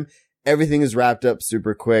time, everything is wrapped up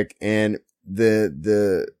super quick. And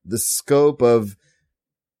the scope of,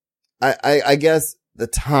 I guess the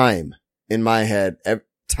time in my head,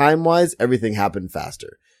 time wise, everything happened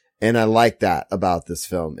faster. And I like that about this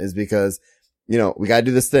film is because, we gotta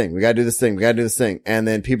do this thing. We gotta do this thing. We gotta do this thing. And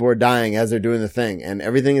then people are dying as they're doing the thing, and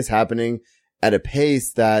everything is happening at a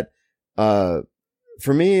pace that,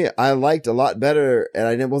 for me, I liked a lot better, and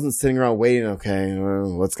I wasn't sitting around waiting, okay,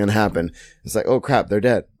 what's gonna happen? It's like, oh crap, they're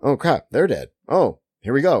dead. Oh crap, they're dead. Oh,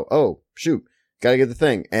 here we go. Oh, shoot. Gotta get the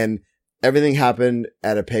thing. And everything happened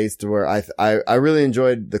at a pace to where I really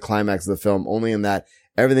enjoyed the climax of the film, only in that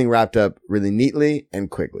everything wrapped up really neatly and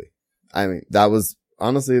quickly. I mean, that was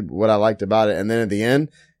honestly what I liked about it. And then at the end,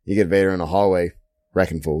 you get Vader in a hallway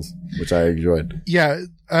wrecking fools, which I enjoyed. Yeah.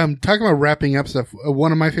 Talking about wrapping up stuff,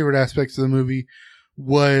 one of my favorite aspects of the movie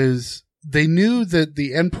was they knew that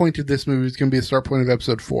the end point of this movie was going to be the start point of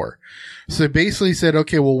episode 4. So they basically said,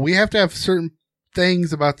 okay, well, we have to have certain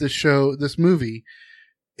things about this movie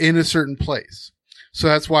in a certain place. So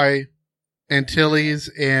that's why Antilles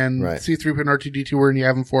and C-3PO and R2-D2 were in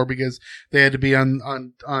Yavin 4 because they had to be on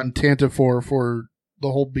Tanta for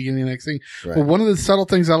the whole beginning of the next thing. Right. Well, one of the subtle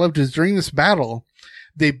things I loved is during this battle,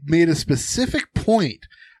 they made a specific point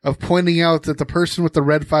of pointing out that the person with the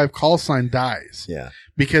red 5 call sign dies. Yeah.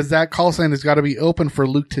 Because that call sign has got to be open for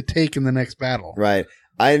Luke to take in the next battle. Right.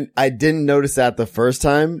 I didn't notice that the first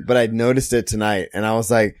time, but I noticed it tonight and I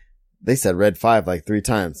was like, they said red 5 like 3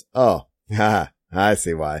 times. Oh, I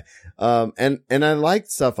see why. And I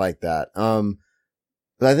liked stuff like that.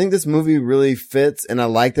 But I think this movie really fits and I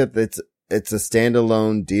like that it's a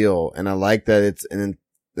standalone deal. And I like that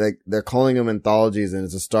like they're calling them anthologies and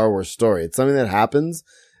it's a Star Wars story. It's something that happens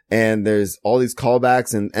and there's all these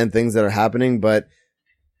callbacks and things that are happening, but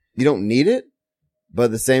you don't need it. But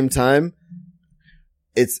at the same time,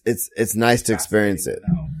 it's nice to experience it,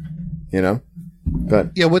 you know?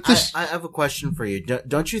 But yeah, with this, I have a question for you.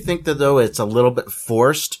 Don't you think that though it's a little bit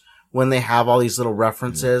forced when they have all these little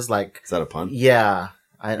references? Like, is that a pun? Yeah,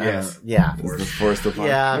 yeah. Forced a pun.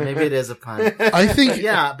 Yeah, maybe it is a pun. I think,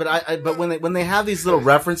 yeah, but when they have these little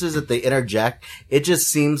references that they interject, it just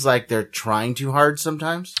seems like they're trying too hard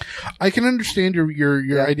sometimes. I can understand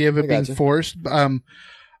your idea of it being forced.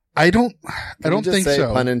 I don't think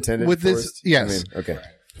so. Pun intended. With forced? this, yes. I mean, okay.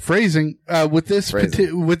 Phrasing, with this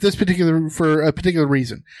particular, for a particular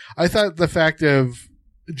reason. I thought the fact of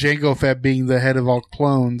Jango Fett being the head of all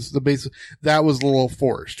clones, that was a little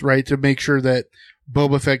forced, right? To make sure that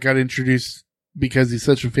Boba Fett got introduced because he's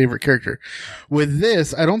such a favorite character. With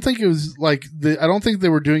this, I don't think it was like I don't think they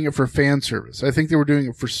were doing it for fan service. I think they were doing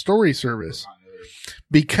it for story service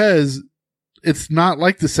because it's not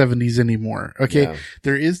like the 70s anymore. Okay. Yeah.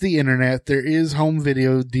 There is the internet. There is home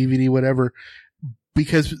video, DVD, whatever,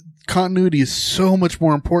 because continuity is so much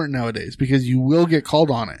more important nowadays because you will get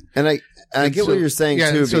called on it. And I get what you're saying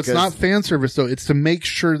too. So it's not fan service though. It's to make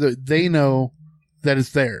sure that they know that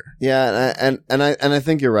it's there. Yeah. And I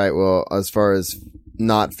think you're right, Will, as far as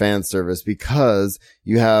not fan service, because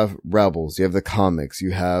you have Rebels, you have the comics,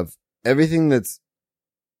 you have everything that's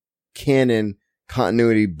canon,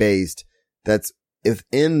 continuity based, that's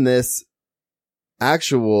within this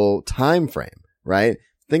actual time frame, right?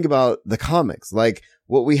 Think about the comics, like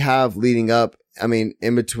what we have leading up. I mean,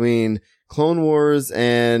 in between Clone Wars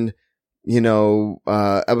and,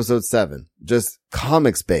 episode 7, just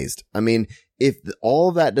comics based. I mean, if all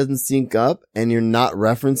of that doesn't sync up and you're not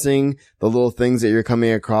referencing the little things that you're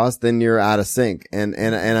coming across, then you're out of sync. And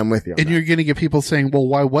I'm with you. And you're going to get people saying, well,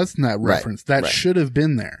 why wasn't that referenced? That should have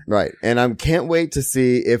been there. Right. And I can't wait to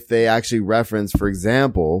see if they actually reference, for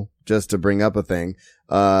example, just to bring up a thing,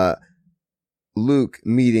 Luke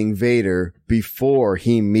meeting Vader before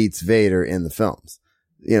he meets Vader in the films,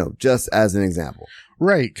 just as an example.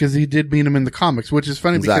 Right, because he did meet him in the comics, which is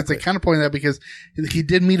funny because they kind of point out because he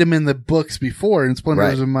did meet him in the books before in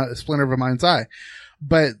Splinter of a Mind's Eye.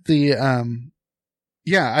 But I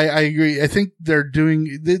agree. I think they're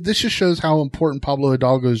doing, this just shows how important Pablo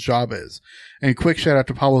Hidalgo's job is. And quick shout out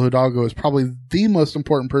to Pablo Hidalgo is probably the most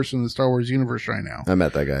important person in the Star Wars universe right now. I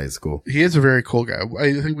met that guy. He's cool. He is a very cool guy.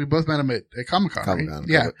 I think we both met him at Comic-Con. Right?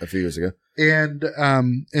 Yeah. A few years ago. And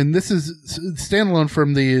this is standalone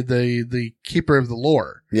from the Keeper of the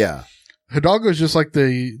Lore. Yeah. Hidalgo is just like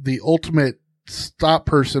the ultimate stop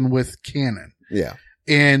person with canon. Yeah.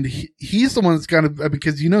 And he's the one that's got to,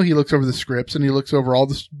 because he looks over the scripts and he looks over all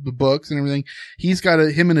the books and everything.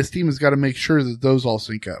 Him and his team has got to make sure that those all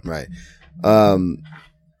sync up. Right.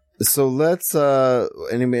 So let's,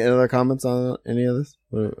 any other comments on any of this?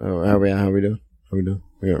 How we doing? We're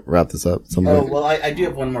gonna wrap this up. Oh, well, I do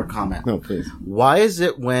have one more comment. No, please. Why is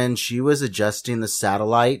it when she was adjusting the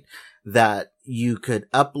satellite that you could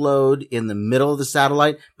upload in the middle of the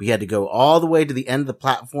satellite, but you had to go all the way to the end of the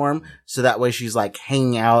platform so that way she's like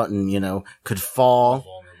hanging out and, could fall?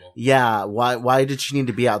 Yeah. Why did she need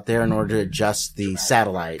to be out there in order to adjust the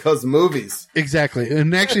satellite? Because movies. Exactly.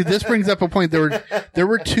 And actually this brings up a point. There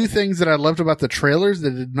were two things that I loved about the trailers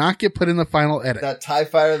that did not get put in the final edit. That TIE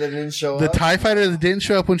fighter that didn't show up. The TIE fighter that didn't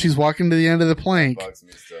show up when she's walking to the end of the plank. Bugs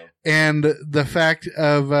me still. And the fact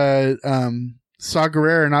of, Saw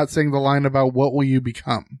Gerrera not saying the line about what will you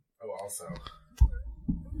become. Oh, also.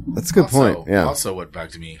 That's a good point. Yeah. Also what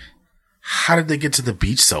bugged me. How did they get to the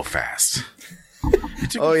beach so fast? It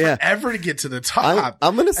took forever to get to the top.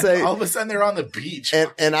 I'm going to say all of a sudden they're on the beach.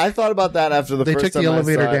 And I thought about that after the first time they took the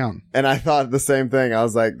elevator down. And I thought the same thing. I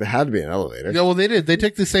was like, there had to be an elevator. Yeah, well, they did. They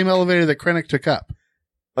took the same elevator that Krennic took up.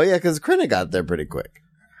 Oh, yeah, because Krennic got there pretty quick.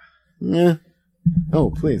 Yeah. Oh,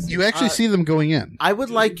 please. You actually see them going in. I would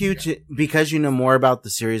like you to, because you know more about the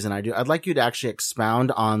series than I do, I'd like you to actually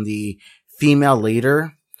expound on the female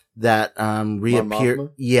leader that reappeared.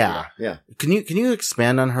 Mothma? Yeah. Yeah. Can you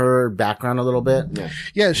expand on her background a little bit? Yeah.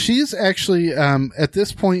 Yeah, she's actually at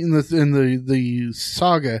this point in the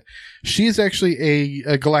saga, she's actually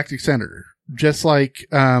a galactic senator, just like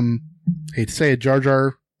hate to say it, Jar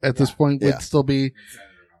Jar at this point would still be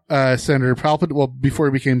Senator Palpatine. Well, before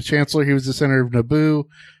he became Chancellor, he was the senator of Naboo.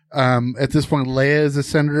 At this point, Leia is a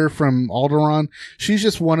senator from Alderaan. She's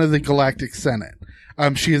just one of the Galactic Senate.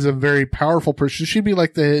 She is a very powerful person. She'd be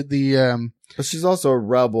like But she's also a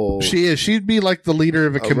rebel. She is. She'd be like the leader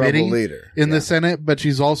of a committee leader. in the Senate, but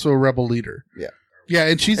she's also a rebel leader. Yeah. Yeah,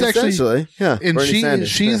 and she's actually and Bernie Sanders,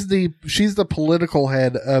 she's the political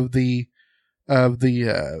head of the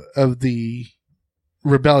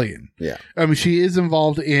rebellion. Yeah. I mean, she is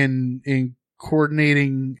involved in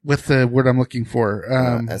coordinating with the word I'm looking for.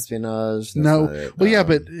 Espionage. No. Well, yeah,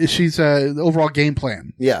 but she's the overall game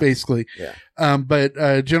plan. Yeah. Basically. Yeah. But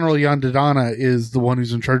General Yandadana is the one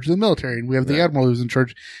who's in charge of the military, and we have the admiral who's in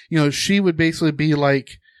charge. You know, she would basically be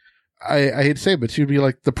like, I hate to say it, but she would be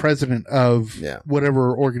like the president of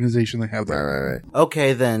whatever organization they have there. Right.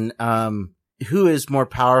 Okay, then, who is more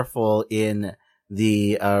powerful in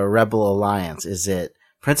the Rebel Alliance? Is it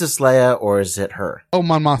Princess Leia or is it her? Oh,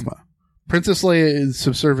 Mon Mothma. Princess Leia is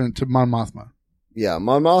subservient to Mon Mothma. Yeah,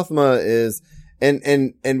 Mon Mothma is,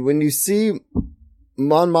 and when you see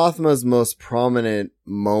Mon Mothma's most prominent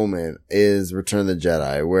moment is Return of the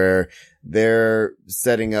Jedi, where they're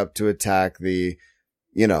setting up to attack the,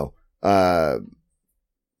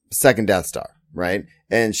 second Death Star, right?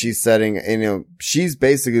 And she's she's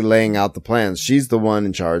basically laying out the plans. She's the one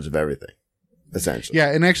in charge of everything, essentially.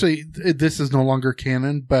 Yeah, and actually, this is no longer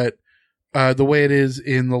canon, but the way it is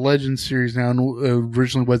in the Legends series now, and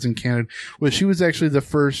originally was in canon, was she was actually the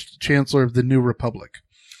first Chancellor of the New Republic.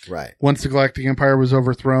 Right. Once the Galactic Empire was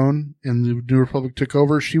overthrown and the New Republic took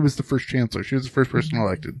over, she was the first Chancellor. She was the first person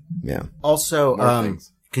elected. Yeah. Also,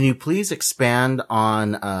 can you please expand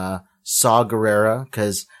on Saw Gerrera?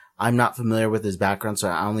 Because I'm not familiar with his background, so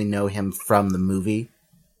I only know him from the movie.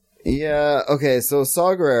 Yeah. Okay. So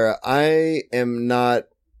Saw Gerrera, I'm not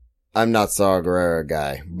Saw Gerrera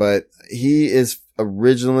guy, but he is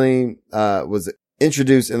originally, was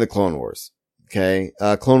introduced in the Clone Wars. Okay.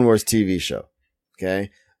 Clone Wars TV show. Okay.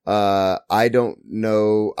 I don't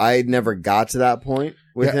know. I never got to that point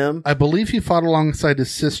with him. I believe he fought alongside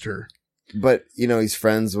his sister. But, he's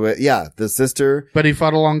friends with, the sister. But he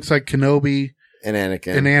fought alongside Kenobi. And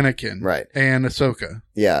Anakin. Right. And Ahsoka.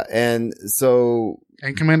 Yeah. And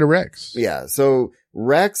Commander Rex. Yeah. So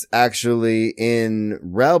Rex actually in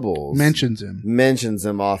Rebels mentions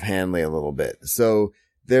him offhandedly a little bit. So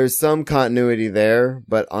there's some continuity there,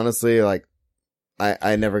 but honestly, like,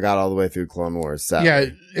 I never got all the way through Clone Wars. Sadly. Yeah.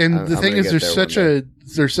 And the thing is,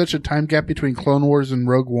 there's such a time gap between Clone Wars and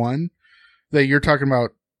Rogue One that you're talking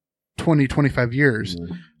about 20, 25 years.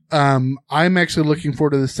 Mm-hmm. I'm actually looking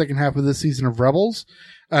forward to the second half of this season of Rebels,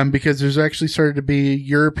 because there's actually started to be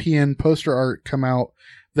European poster art come out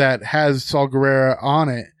that has Saw Gerrera on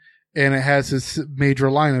it, and it has his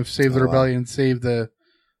major line of "Save the Rebellion, save the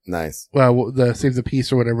save the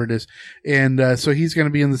peace" or whatever it is. And so he's going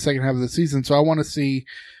to be in the second half of the season. So I want to see,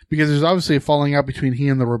 because there's obviously a falling out between he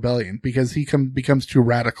and the Rebellion because he becomes too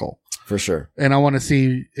radical for sure. And I want to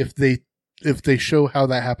see if they show how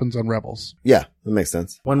that happens on Rebels. Yeah, that makes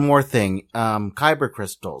sense. One more thing. Kyber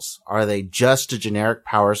crystals, are they just a generic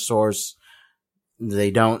power source?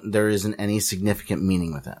 There isn't any significant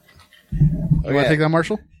meaning with it. You want to take that,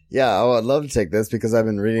 Marshall? Yeah. Oh, I'd love to take this because I've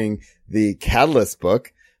been reading the Catalyst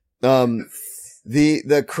book.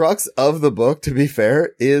 The crux of the book, to be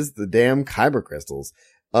fair, is the damn Kyber crystals.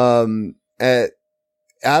 At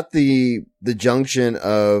the junction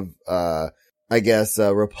of,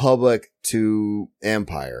 Republic to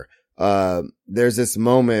Empire. There's this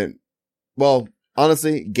moment. Well,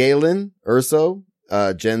 honestly, Galen Urso,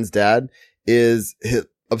 Jen's dad, is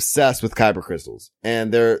obsessed with Kyber crystals,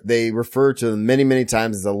 and they refer to them many, many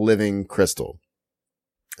times as a living crystal.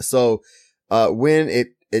 So, when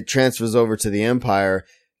it transfers over to the Empire,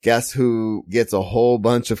 guess who gets a whole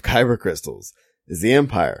bunch of Kyber crystals? Is the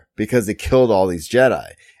Empire, because it killed all these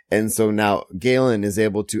Jedi. And so now Galen is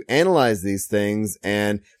able to analyze these things,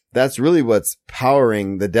 and that's really what's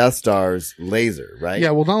powering the Death Star's laser, right?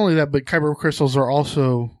 Yeah, well, not only that, but Kyber crystals are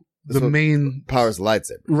also the main powers the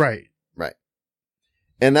lightsaber. Right. Right.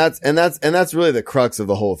 And that's really the crux of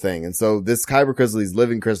the whole thing. And so this Kyber crystal, these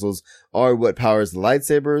living crystals, are what powers the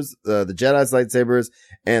lightsabers, the Jedi's lightsabers,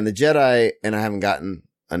 and the Jedi, and I haven't gotten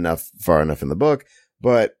far enough in the book,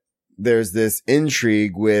 but there's this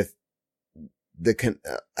intrigue with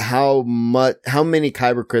how many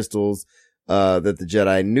kyber crystals, that the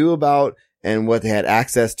Jedi knew about and what they had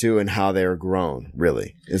access to and how they were grown,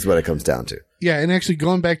 really, is what it comes down to. Yeah, and actually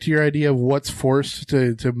going back to your idea of what's forced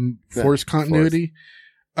to force continuity,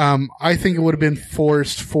 I think it would have been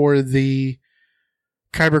forced for the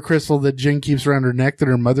kyber crystal that Jyn keeps around her neck that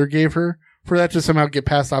her mother gave her, for that to somehow get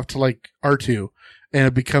passed off to like R2, and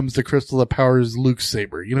it becomes the crystal that powers Luke's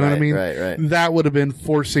saber. You know what I mean? Right. That would have been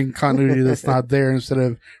forcing continuity that's not there instead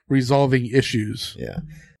of resolving issues. Yeah.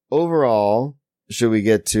 Overall, should we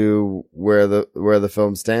get to where the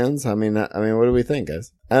film stands? I mean, what do we think,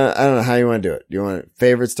 guys? I don't know how you want to do it. Do you want a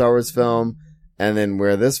favorite Star Wars film and then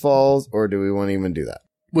where this falls, or do we want to even do that?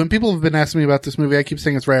 When people have been asking me about this movie, I keep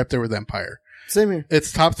saying it's right up there with Empire. Same here.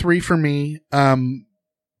 It's top 3 for me,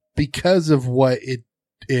 because of what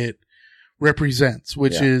it represents,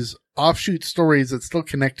 which is offshoot stories that still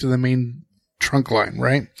connect to the main trunk line,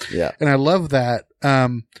 right? Yeah. And I love that.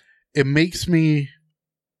 It makes me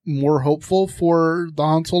more hopeful for the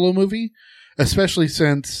Han Solo movie, especially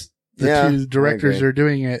since the two directors that are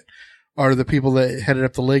doing it are the people that headed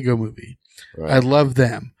up the Lego movie. Right. I love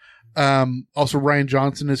them. Also Rian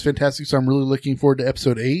Johnson is fantastic, so I'm really looking forward to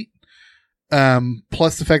episode 8.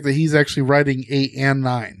 Plus the fact that he's actually writing 8 and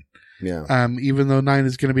 9. Yeah. Even though 9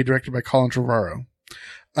 is going to be directed by Colin Trevorrow.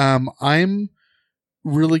 I'm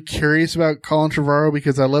really curious about Colin Trevorrow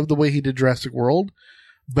because I love the way he did Jurassic World,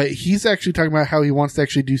 but he's actually talking about how he wants to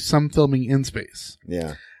actually do some filming in space.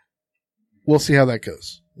 Yeah. We'll see how that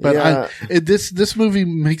goes. But this movie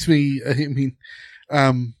makes me,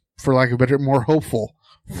 for lack of a better, more hopeful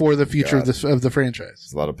for the future of the franchise.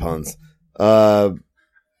 It's a lot of puns. What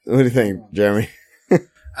do you think, Jeremy?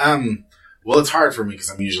 Well, it's hard for me because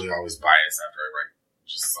I'm usually always biased after I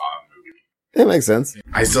just saw a movie. It makes sense.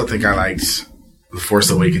 I still think I liked The Force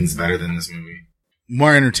Awakens better than this movie.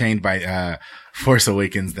 More entertained by Force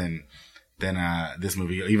Awakens than this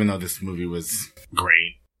movie, even though this movie was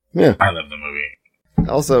great. Yeah. I love the movie.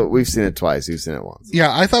 Also, we've seen it twice. You've seen it once. Yeah,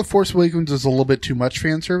 I thought Force Awakens was a little bit too much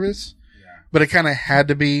fan service, but it kind of had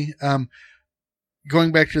to be.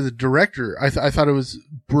 Going back to the director, I thought it was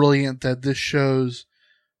brilliant that this shows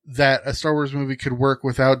that a Star Wars movie could work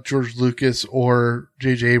without George Lucas or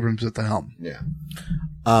J.J. Abrams at the helm. Yeah.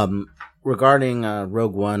 Regarding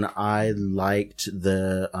Rogue One, I liked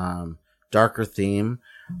the darker theme.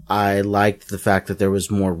 I liked the fact that there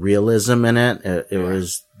was more realism in it. It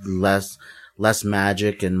was less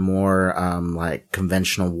magic and more like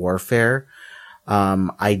conventional warfare.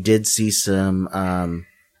 I did see some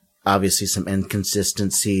obviously some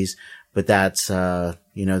inconsistencies, but that's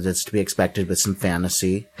that's to be expected with some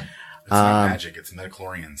fantasy. It's not magic, it's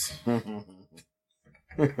midichlorians.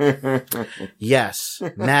 Yes,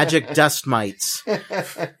 magic dust mites.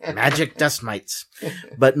 Magic dust mites.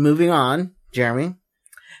 But moving on, Jeremy.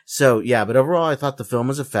 So, yeah, but overall, I thought the film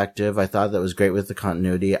was effective. I thought that was great with the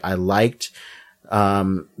continuity. I liked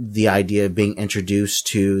the idea of being introduced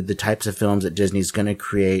to the types of films that Disney's going to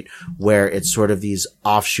create, where it's sort of these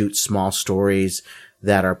offshoot small stories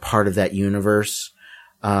that are part of that universe.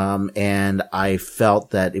 And I felt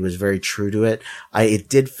that it was very true to it. It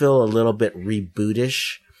did feel a little bit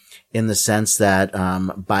rebootish in the sense that,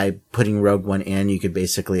 by putting Rogue One in, you could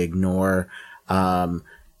basically ignore, the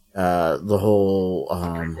whole,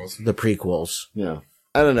 the prequels. Yeah.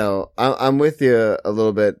 I don't know. I'm with you a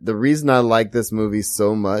little bit. The reason I like this movie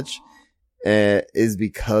so much, is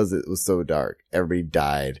because it was so dark. Everybody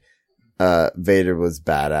died. Vader was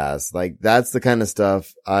badass. Like, that's the kind of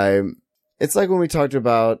stuff it's like when we talked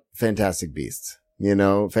about Fantastic Beasts.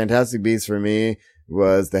 Fantastic Beasts for me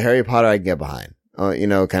was the Harry Potter I can get behind,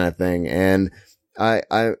 kind of thing. And I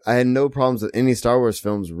had no problems with any Star Wars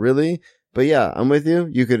films, really. But yeah, I'm with you.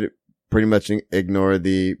 You could pretty much ignore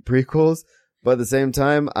the prequels. But at the same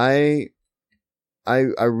time, I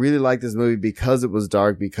really like this movie because it was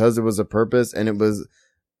dark, because it was a purpose, and it was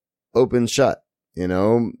open shut.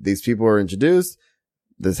 These people were introduced.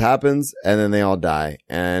 This happens, and then they all die.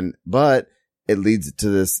 But it leads to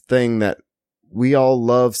this thing that we all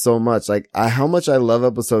love so much. Like, how much I love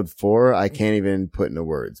episode 4, I can't even put into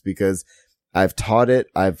words because I've taught it.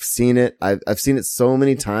 I've seen it. I've seen it so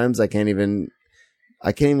many times. I can't even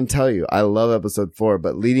tell you. I love episode 4,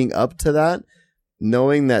 but leading up to that,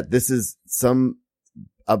 knowing that this is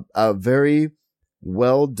a very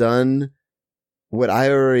well done, what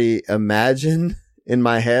I already imagine in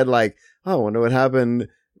my head, like, oh, I wonder what happened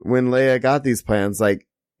when Leia got these plans. Like,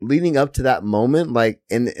 leading up to that moment, like,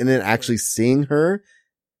 and then actually seeing her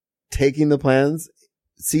taking the plans,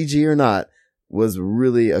 CG or not, was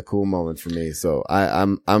really a cool moment for me. So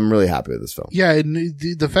I'm really happy with this film. Yeah, and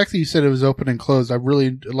the fact that you said it was open and closed, I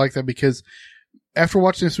really like that, because after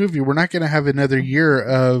watching this movie, we're not going to have another year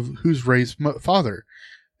of who's Ray's father.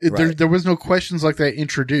 Right. There was no questions like that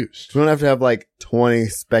introduced. We don't have to have like 20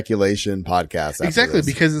 speculation podcasts. After Exactly, this.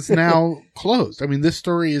 because it's now closed. I mean, this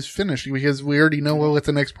story is finished because we already know what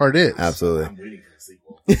the next part is. Absolutely. I'm waiting for the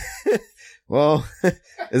sequel. Well,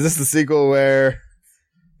 is this the sequel where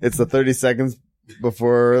it's the 30 seconds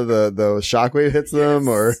before the shockwave hits them,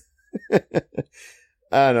 or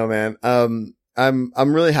I don't know, man.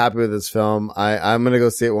 I'm really happy with this film. I'm gonna go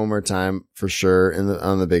see it one more time for sure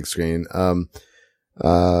on the big screen.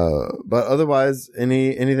 But otherwise,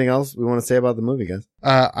 anything else we want to say about the movie, guys?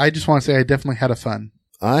 I just want to say I definitely had a fun.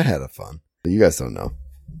 I had a fun. You guys don't know.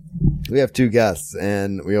 We have 2 guests,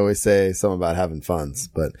 and we always say something about having funs.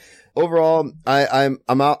 But overall,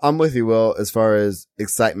 I'm with you, Will, as far as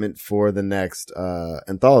excitement for the next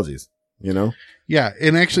anthologies. You know? Yeah,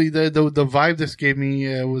 and actually, the vibe this gave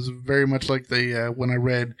me was very much like the when I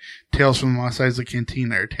read Tales from the Moss Eisley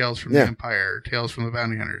Cantina, or Tales from the Empire, or Tales from the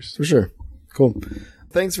Bounty Hunters. For sure. Cool.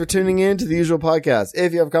 Thanks for tuning in to The Usual Podcast.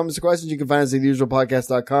 If you have comments or questions, you can find us at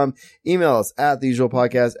theusualpodcast.com. Email us at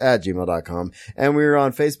theusualpodcast@gmail.com. And we're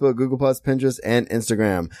on Facebook, Google+, Pinterest, and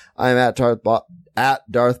Instagram. I'm at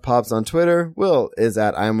Darth Pops on Twitter. Will is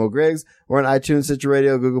at IMO Griggs. We're on iTunes, Stitcher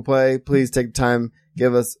Radio, Google Play. Please take time,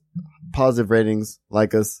 give us positive ratings,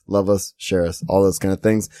 like us, love us, share us, all those kind of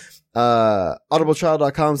things.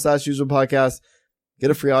 audibletrial.com/usualpodcast.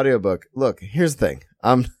 Get a free audiobook. Look, here's the thing.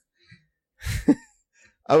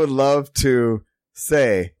 I would love to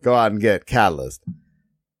say, go out and get Catalyst.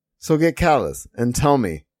 So get Catalyst and tell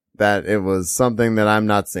me that it was something that I'm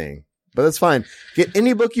not seeing. But that's fine. Get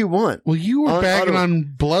any book you want. Well, you were bagging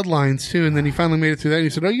on Bloodlines too, and then you finally made it through that, and you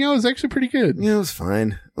said, oh, it was actually pretty good. Yeah, it was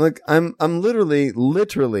fine. Look, I'm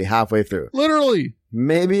literally halfway through. Literally.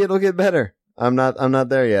 Maybe it'll get better. I'm not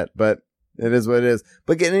there yet, but it is what it is.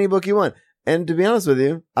 But get any book you want. And to be honest with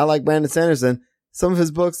you, I like Brandon Sanderson. Some of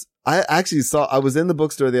his books, I was in the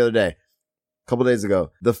bookstore the other day, a couple days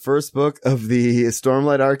ago. The first book of the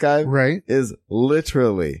Stormlight Archive is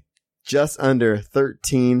literally just under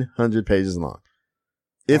 1,300 pages long.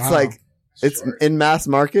 It's it's in mass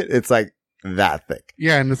market. It's like that thick.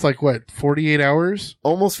 Yeah. And it's like what, 48 hours?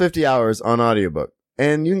 Almost 50 hours on audiobook.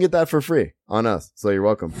 And you can get that for free on us. So you're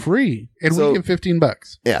welcome. Free. And we get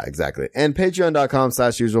 $15. Yeah, exactly. And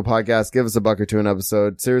patreon.com/usual podcast. Give us $1 or $2 an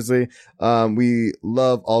episode. Seriously. We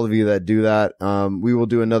love all of you that do that. We will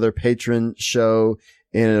do another patron show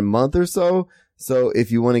in a month or so. So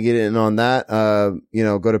if you want to get in on that, go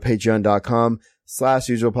to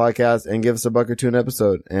patreon.com/usual podcast and give us $1 or $2 an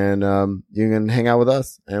episode. And, you can hang out with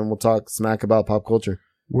us and we'll talk smack about pop culture.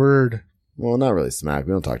 Word. Well, not really smack.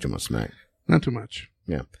 We don't talk too much smack. Not too much.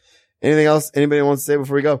 Yeah. Anything else anybody wants to say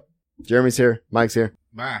before we go? Jeremy's here. Mike's here.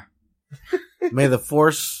 Bye. May the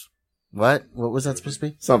Force... What was that supposed to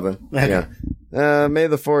be? Something. Okay. Yeah. May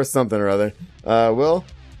the Force something or other. Will?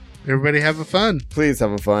 Everybody have a fun. Please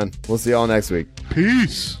have a fun. We'll see y'all next week.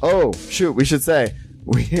 Peace. Oh, shoot. We should say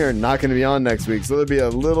we are not going to be on next week, so there'll be a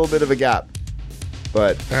little bit of a gap.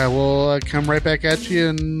 But we'll come right back at you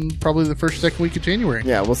in probably the first, second week of January.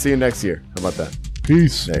 Yeah, we'll see you next year. How about that?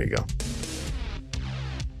 Peace. There you go.